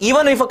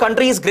 Even if a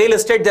country is grey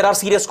listed, there are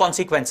serious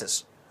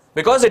consequences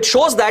because it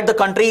shows that the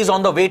country is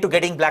on the way to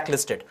getting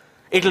blacklisted.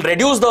 It will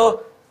reduce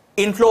the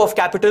inflow of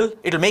capital.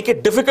 It will make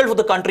it difficult for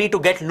the country to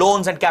get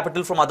loans and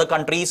capital from other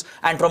countries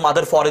and from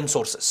other foreign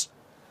sources.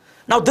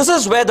 Now, this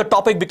is where the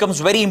topic becomes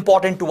very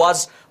important to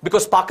us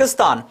because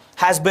Pakistan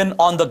has been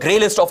on the grey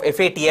list of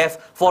FATF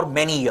for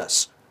many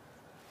years.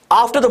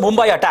 After the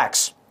Mumbai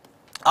attacks,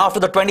 after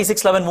the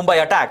 26/11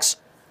 Mumbai attacks,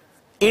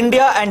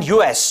 India and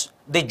US,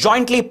 they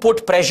jointly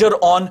put pressure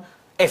on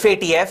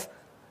FATF.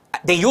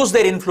 They used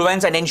their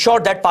influence and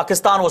ensured that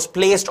Pakistan was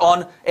placed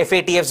on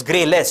FATF's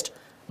grey list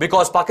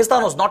because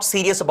Pakistan was not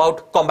serious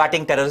about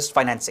combating terrorist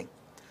financing.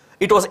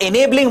 It was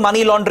enabling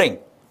money laundering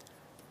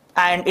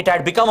and it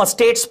had become a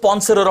state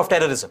sponsorer of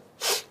terrorism.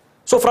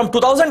 So from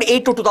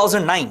 2008 to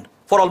 2009,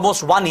 for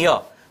almost 1 year,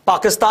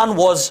 Pakistan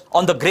was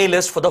on the grey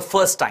list for the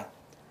first time.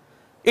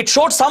 It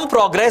showed some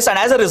progress and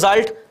as a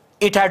result,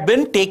 it had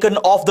been taken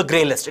off the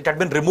grey list. It had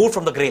been removed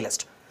from the grey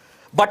list.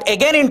 But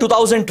again in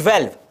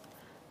 2012,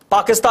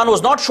 Pakistan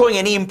was not showing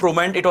any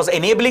improvement. It was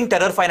enabling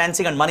terror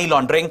financing and money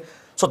laundering.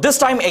 So this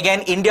time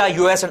again, India,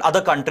 US and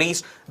other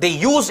countries, they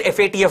used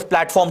FATF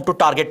platform to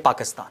target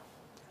Pakistan.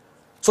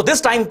 So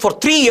this time for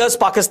 3 years,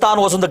 Pakistan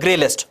was on the grey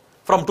list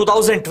from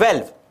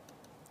 2012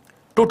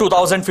 to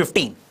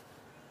 2015.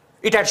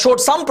 It had showed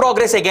some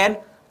progress again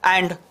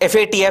and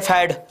FATF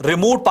had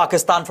removed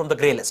Pakistan from the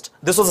grey list.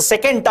 This was the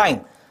second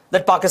time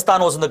that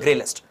Pakistan was on the grey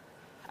list.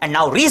 And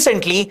now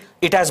recently,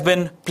 it has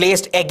been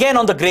placed again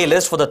on the grey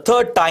list for the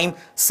third time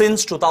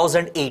since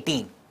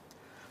 2018.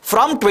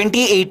 From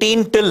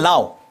 2018 till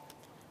now,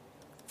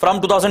 from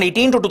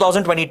 2018 to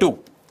 2022,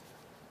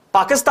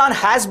 Pakistan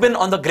has been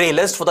on the grey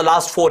list for the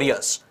last 4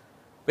 years.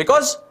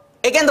 Because,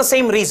 again, the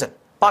same reason.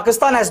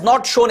 Pakistan has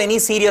not shown any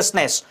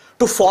seriousness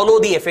to follow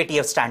the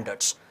FATF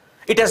standards.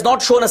 It has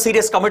not shown a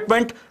serious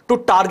commitment to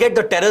target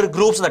the terror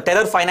groups and the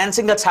terror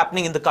financing that's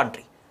happening in the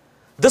country.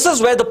 This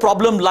is where the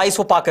problem lies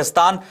for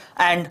Pakistan,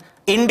 and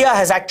India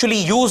has actually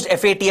used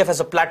FATF as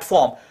a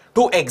platform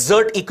to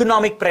exert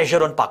economic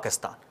pressure on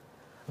Pakistan.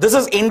 This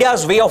is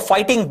India's way of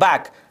fighting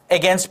back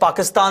against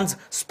Pakistan's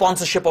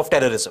sponsorship of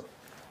terrorism.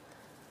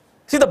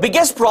 See, the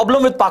biggest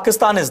problem with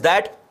Pakistan is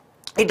that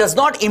it does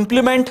not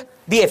implement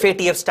the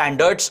FATF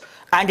standards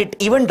and it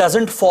even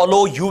doesn't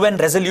follow UN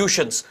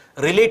resolutions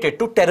related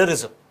to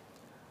terrorism.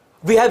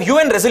 We have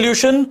UN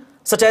resolution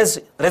such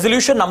as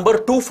resolution number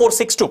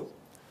 2462.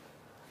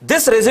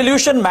 This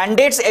resolution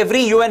mandates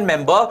every UN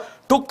member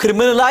to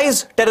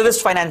criminalize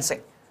terrorist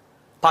financing.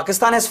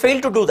 Pakistan has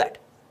failed to do that.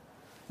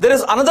 There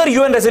is another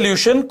UN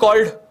resolution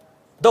called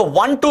the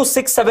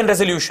 1267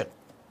 resolution.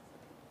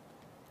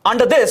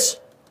 Under this,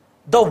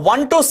 the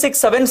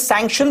 1267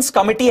 Sanctions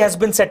Committee has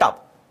been set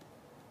up,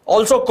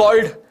 also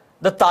called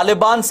the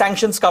Taliban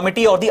Sanctions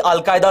Committee or the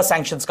Al-Qaeda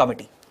Sanctions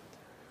Committee.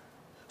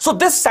 So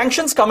this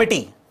Sanctions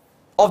Committee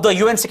of the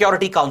UN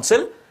Security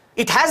Council,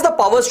 it has the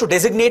powers to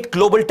designate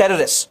global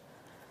terrorists.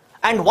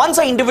 And once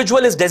an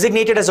individual is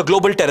designated as a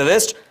global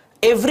terrorist,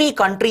 every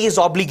country is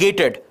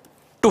obligated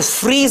to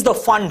freeze the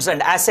funds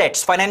and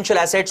assets, financial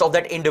assets of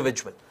that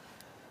individual.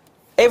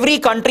 Every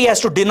country has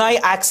to deny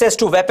access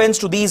to weapons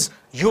to these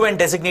UN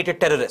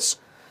designated terrorists.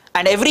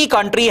 And every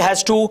country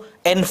has to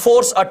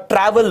enforce a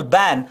travel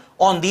ban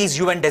on these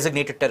UN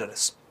designated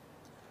terrorists.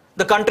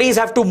 The countries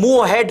have to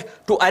move ahead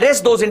to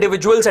arrest those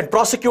individuals and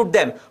prosecute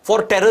them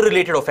for terror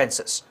related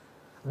offenses.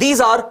 These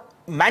are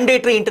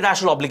mandatory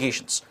international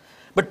obligations.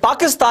 But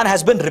Pakistan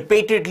has been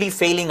repeatedly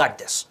failing at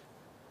this.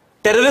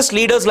 Terrorist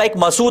leaders like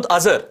Masood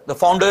Azhar, the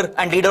founder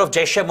and leader of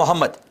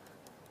Jaish-e-Mohammed.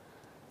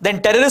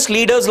 Then terrorist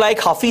leaders like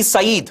Hafiz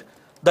Saeed,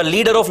 the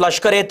leader of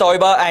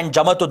Lashkar-e-Taiba and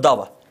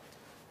Jamaat-ud-Dawa.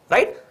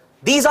 Right?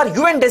 These are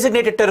UN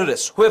designated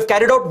terrorists who have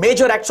carried out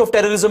major acts of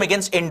terrorism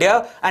against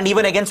India and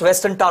even against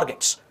Western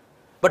targets.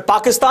 But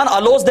Pakistan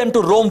allows them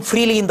to roam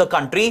freely in the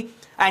country,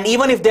 and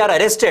even if they are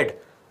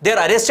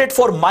arrested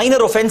for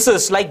minor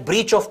offenses like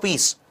breach of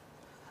peace.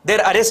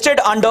 They're arrested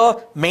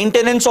under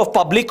Maintenance of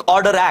Public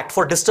Order Act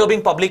for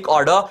disturbing public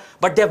order,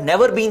 but they have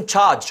never been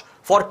charged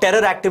for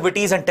terror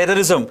activities and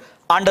terrorism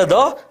under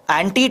the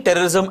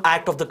Anti-Terrorism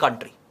Act of the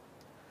country.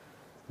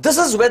 This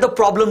is where the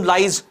problem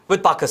lies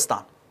with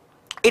Pakistan.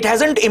 It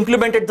hasn't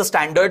implemented the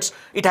standards,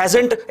 it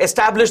hasn't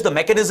established the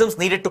mechanisms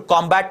needed to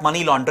combat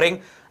money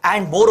laundering,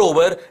 and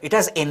moreover, it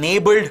has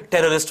enabled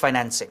terrorist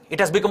financing. It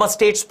has become a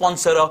state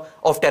sponsor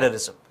of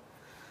terrorism.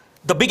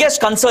 The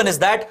biggest concern is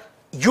that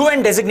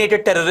UN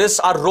designated terrorists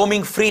are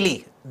roaming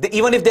freely.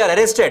 Even if they are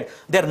arrested,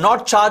 they are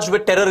not charged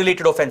with terror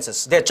related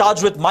offenses. They are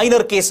charged with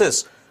minor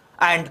cases,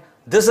 and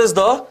this is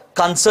the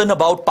concern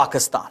about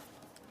Pakistan.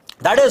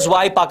 That is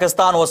why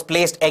Pakistan was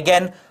placed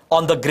again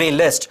on the grey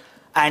list,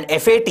 and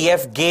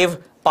FATF gave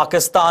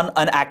Pakistan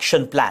an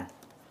action plan.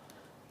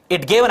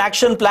 It gave an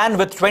action plan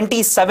with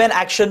 27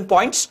 action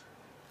points,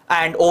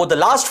 and over the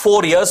last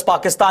 4 years,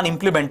 Pakistan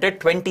implemented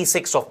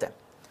 26 of them.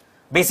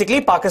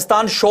 Basically,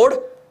 Pakistan showed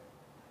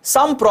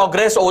some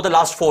progress over the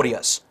last 4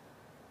 years.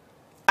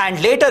 And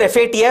later,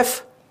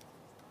 FATF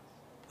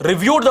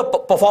reviewed the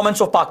performance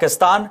of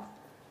Pakistan.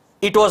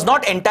 It was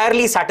not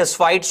entirely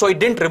satisfied, so it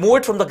didn't remove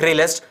it from the grey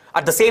list.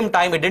 At the same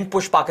time, it didn't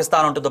push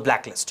Pakistan onto the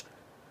blacklist.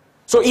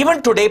 So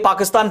even today,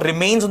 Pakistan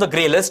remains on the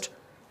grey list.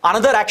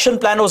 Another action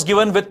plan was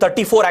given with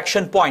 34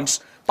 action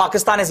points.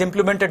 Pakistan has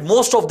implemented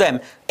most of them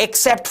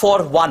except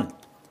for one,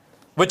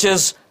 which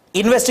is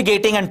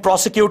investigating and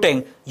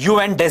prosecuting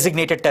UN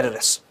designated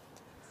terrorists.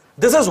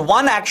 This is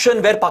one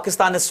action where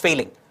Pakistan is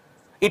failing.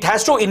 It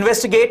has to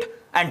investigate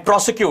and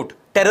prosecute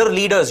terror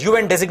leaders,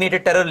 UN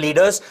designated terror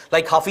leaders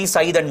like Hafiz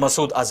Saeed and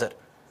Masood Azhar.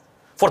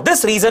 For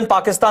this reason,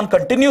 Pakistan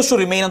continues to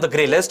remain on the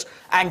grey list,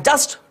 and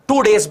just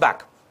 2 days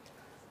back,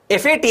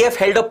 FATF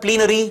held a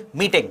plenary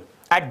meeting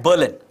at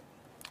Berlin.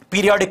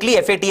 Periodically,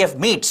 FATF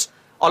meets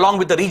along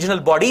with the regional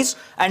bodies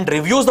and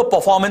reviews the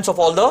performance of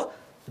all the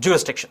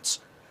jurisdictions.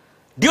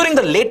 During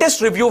the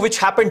latest review, which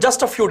happened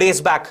just a few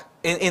days back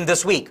in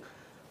this week,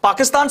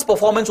 Pakistan's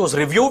performance was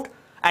reviewed,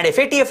 and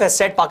FATF has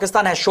said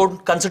Pakistan has shown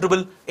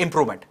considerable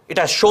improvement. It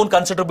has shown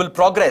considerable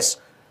progress,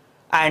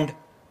 and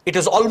it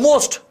is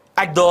almost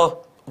at the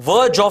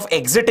verge of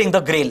exiting the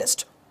grey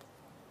list.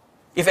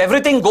 If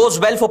everything goes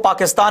well for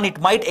Pakistan,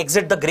 it might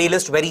exit the grey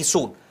list very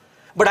soon.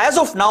 But as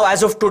of now,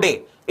 as of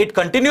today, it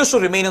continues to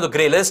remain on the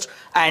grey list,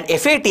 and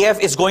FATF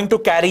is going to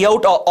carry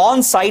out an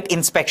on-site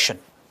inspection.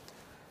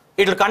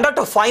 It will conduct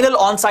a final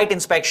on-site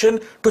inspection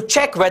to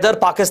check whether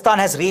Pakistan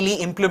has really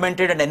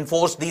implemented and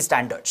enforced these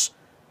standards.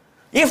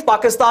 If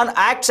Pakistan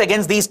acts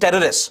against these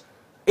terrorists,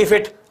 if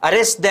it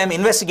arrests them,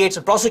 investigates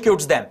and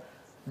prosecutes them,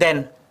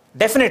 then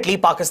definitely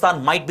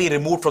Pakistan might be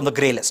removed from the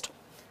grey list.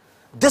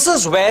 This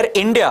is where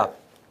India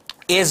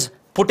is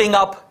putting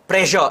up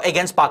pressure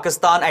against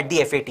Pakistan at the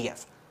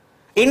FATF.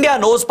 India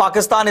knows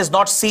Pakistan is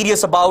not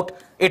serious about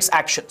its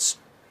actions.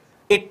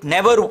 It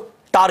never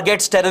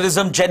targets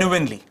terrorism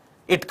genuinely.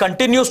 It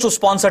continues to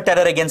sponsor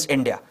terror against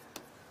India.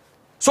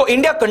 So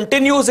India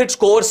continues its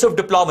coercive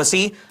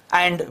diplomacy,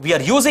 and we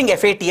are using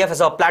FATF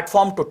as a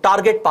platform to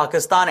target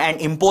Pakistan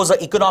and impose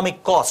an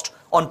economic cost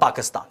on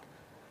Pakistan.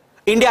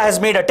 India has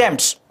made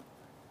attempts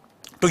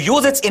to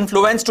use its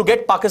influence to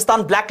get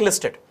Pakistan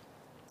blacklisted.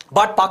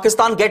 But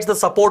Pakistan gets the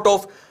support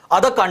of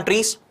other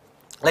countries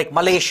like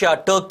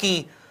Malaysia,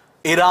 Turkey,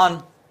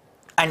 Iran,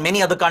 and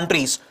many other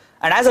countries.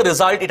 And as a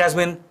result, it has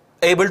been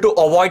able to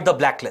avoid the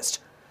blacklist.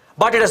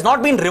 But it has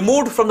not been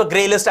removed from the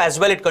grey list as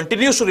well. It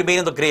continues to remain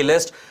in the grey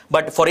list.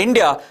 But for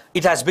India,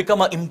 it has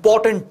become an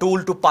important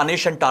tool to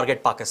punish and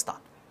target Pakistan.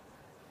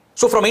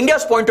 So from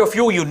India's point of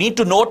view, you need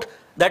to note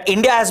that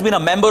India has been a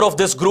member of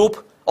this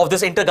group, of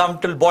this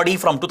intergovernmental body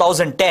from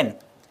 2010.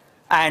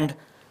 And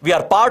we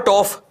are part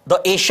of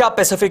the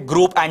Asia-Pacific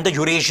group and the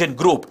Eurasian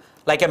group,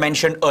 like I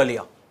mentioned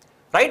earlier.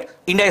 Right?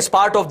 India is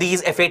part of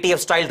these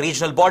FATF-style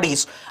regional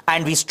bodies,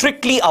 and we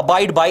strictly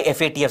abide by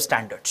FATF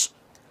standards.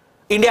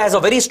 India has a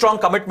very strong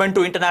commitment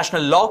to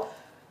international law,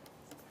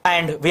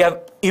 and we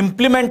have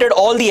implemented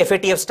all the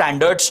FATF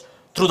standards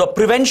through the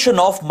Prevention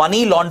of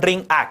Money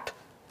Laundering Act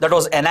that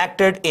was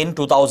enacted in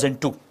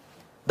 2002.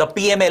 The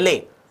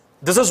PMLA.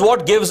 This is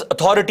what gives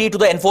authority to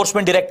the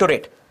Enforcement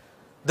Directorate.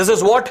 This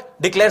is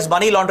what declares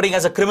money laundering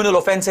as a criminal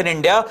offense in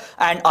India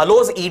and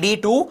allows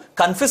ED to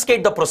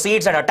confiscate the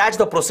proceeds and attach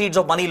the proceeds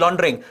of money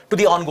laundering to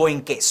the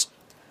ongoing case.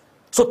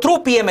 So through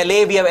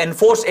PMLA, we have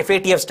enforced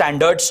FATF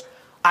standards,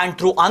 and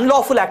through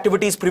Unlawful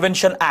Activities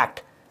Prevention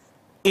Act,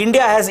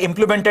 India has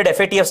implemented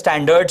FATF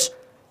standards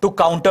to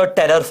counter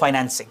terror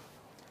financing.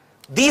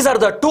 These are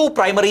the two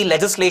primary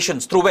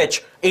legislations through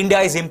which India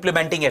is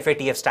implementing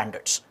FATF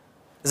standards.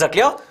 Is that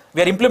clear?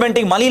 We are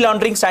implementing money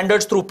laundering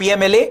standards through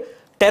PMLA,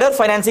 terror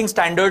financing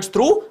standards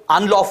through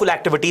Unlawful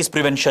Activities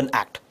Prevention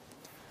Act.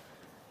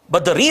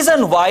 But the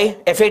reason why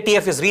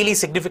FATF is really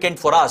significant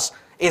for us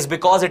is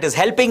because it is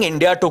helping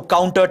India to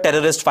counter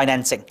terrorist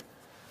financing.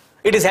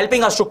 It is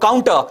helping us to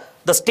counter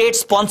the state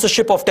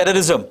sponsorship of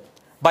terrorism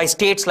by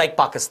states like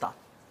Pakistan.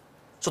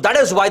 So that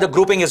is why the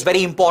grouping is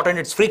very important.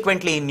 It's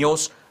frequently in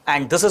news,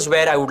 and this is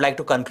where I would like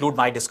to conclude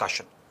my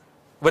discussion.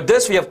 With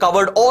this, we have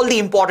covered all the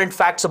important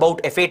facts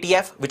about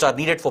FATF which are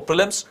needed for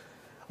prelims.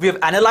 We have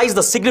analyzed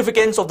the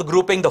significance of the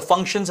grouping, the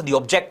functions and the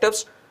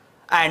objectives,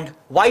 and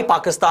why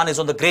Pakistan is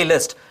on the grey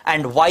list,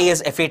 and why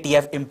is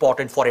FATF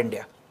important for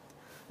India.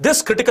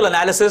 This critical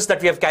analysis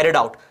that we have carried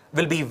out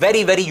will be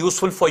very, very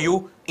useful for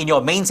you in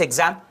your mains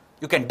exam.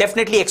 You can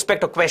definitely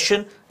expect a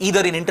question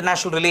either in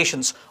international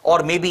relations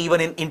or maybe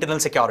even in internal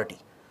security.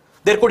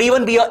 There could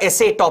even be an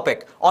essay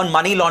topic on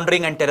money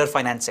laundering and terror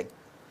financing.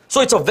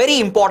 So it's a very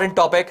important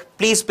topic.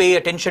 Please pay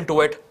attention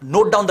to it.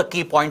 Note down the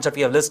key points that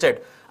we have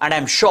listed. And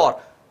I'm sure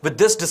with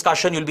this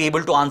discussion, you'll be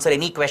able to answer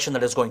any question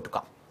that is going to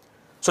come.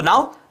 So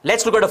now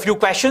let's look at a few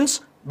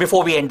questions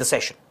before we end the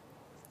session.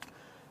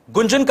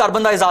 Gunjan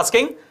Karbanda is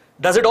asking,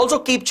 does it also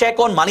keep check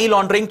on money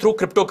laundering through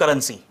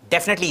cryptocurrency?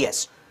 Definitely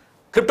yes.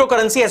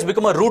 Cryptocurrency has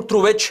become a route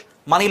through which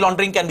money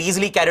laundering can be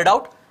easily carried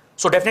out.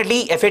 So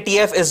definitely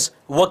FATF is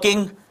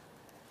working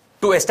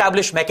to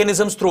establish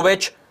mechanisms through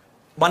which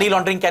money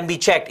laundering can be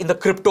checked in the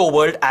crypto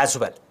world as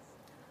well.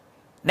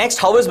 Next,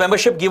 how is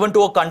membership given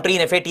to a country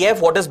in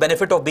FATF? What is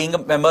benefit of being a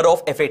member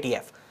of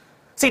FATF?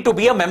 See, to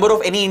be a member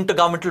of any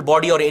intergovernmental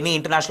body or any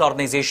international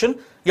organization,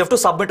 you have to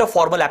submit a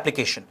formal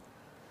application.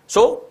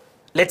 So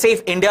let's say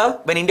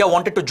when India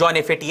wanted to join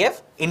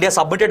FATF, India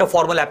submitted a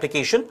formal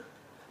application.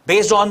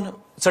 Based on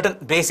certain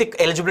basic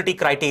eligibility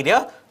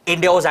criteria,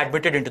 India was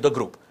admitted into the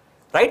group.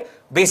 Right?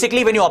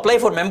 Basically, when you apply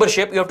for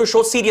membership, you have to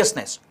show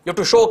seriousness. You have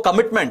to show a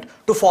commitment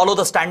to follow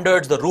the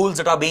standards, the rules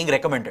that are being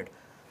recommended.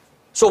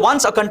 So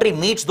once a country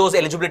meets those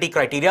eligibility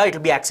criteria, it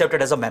will be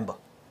accepted as a member.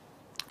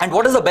 And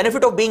what is the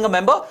benefit of being a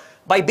member?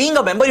 By being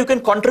a member, you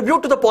can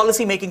contribute to the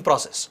policy making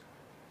process.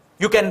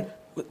 You can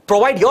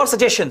provide your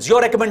suggestions, your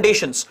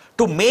recommendations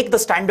to make the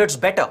standards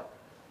better.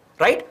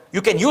 Right?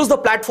 You can use the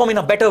platform in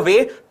a better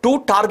way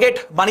to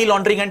target money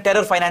laundering and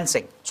terror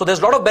financing. So there's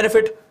a lot of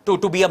benefit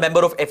to be a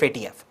member of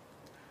FATF.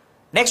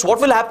 Next,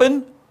 what will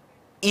happen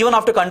even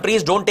after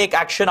countries don't take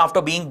action after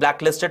being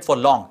blacklisted for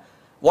long?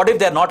 What if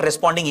they're not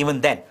responding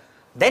even then?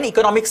 Then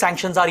economic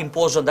sanctions are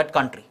imposed on that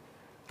country,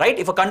 right?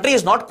 If a country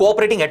is not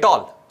cooperating at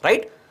all,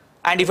 right?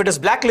 And if it is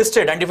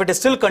blacklisted and if it is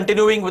still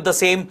continuing with the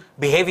same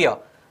behavior,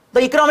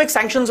 the economic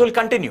sanctions will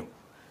continue.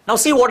 Now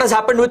see what has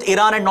happened with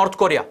Iran and North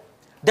Korea.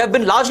 They have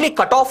been largely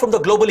cut off from the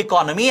global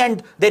economy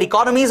and their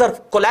economies are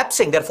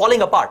collapsing, they're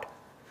falling apart.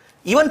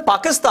 Even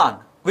Pakistan,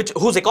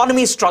 whose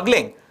economy is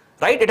struggling,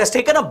 right? It has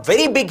taken a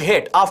very big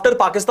hit after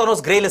Pakistan was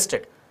grey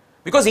listed,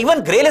 because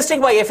even grey listing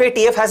by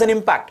FATF has an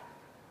impact.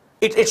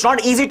 It's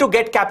not easy to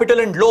get capital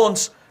and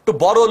loans, to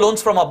borrow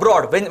loans from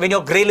abroad when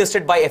you're grey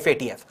listed by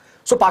FATF.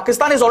 So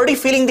Pakistan is already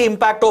feeling the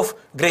impact of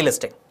grey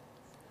listing.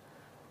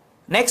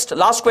 Next,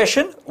 last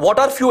question. What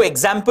are few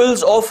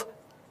examples of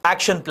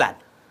action plan?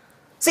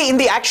 See, in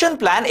the action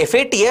plan,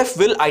 FATF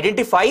will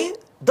identify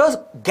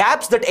the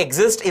gaps that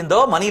exist in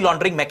the money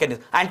laundering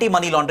mechanism,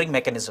 anti-money laundering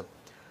mechanism.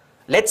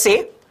 Let's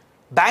say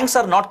banks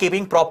are not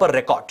keeping proper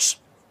records,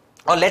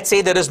 or let's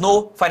say there is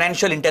no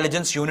financial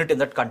intelligence unit in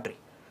that country,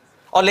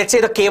 or let's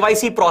say the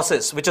KYC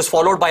process which is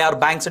followed by our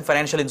banks and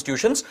financial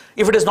institutions,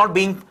 if it is not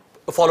being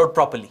followed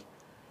properly.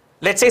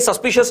 Let's say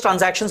suspicious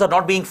transactions are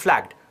not being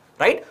flagged,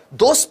 right?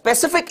 Those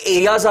specific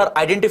areas are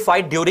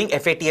identified during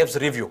FATF's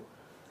review,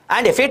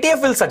 and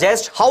FATF will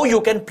suggest how you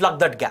can plug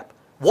that gap.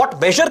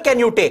 What measure can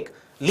you take,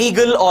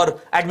 legal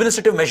or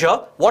administrative measure,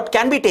 what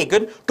can be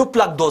taken to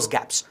plug those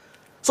gaps?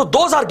 So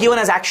those are given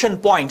as action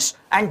points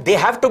and they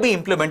have to be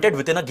implemented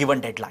within a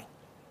given deadline.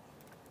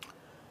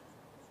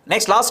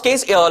 Next, last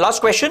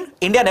question.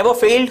 India never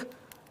failed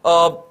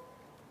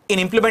in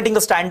implementing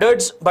the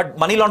standards, but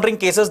money laundering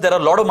cases, there are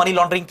a lot of money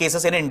laundering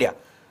cases in India.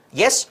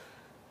 Yes,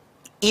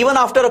 even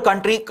after a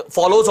country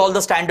follows all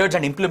the standards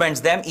and implements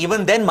them,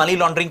 even then money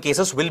laundering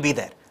cases will be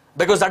there,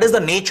 because that is the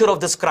nature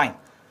of this crime,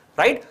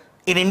 right?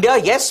 In India,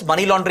 yes,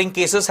 money laundering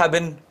cases have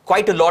been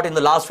quite a lot in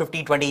the last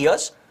 15-20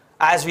 years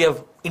as we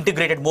have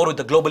integrated more with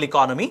the global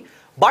economy,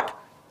 but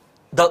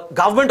the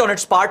government on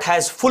its part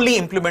has fully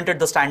implemented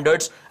the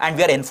standards and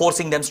we are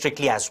enforcing them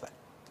strictly as well.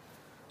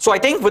 So I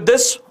think with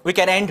this, we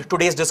can end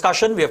today's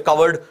discussion. We have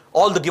covered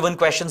all the given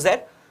questions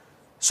there.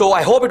 So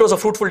I hope it was a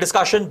fruitful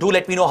discussion. Do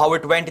let me know how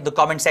it went in the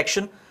comment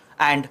section,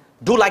 and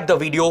do like the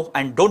video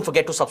and don't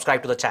forget to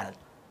subscribe to the channel.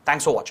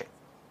 Thanks for watching.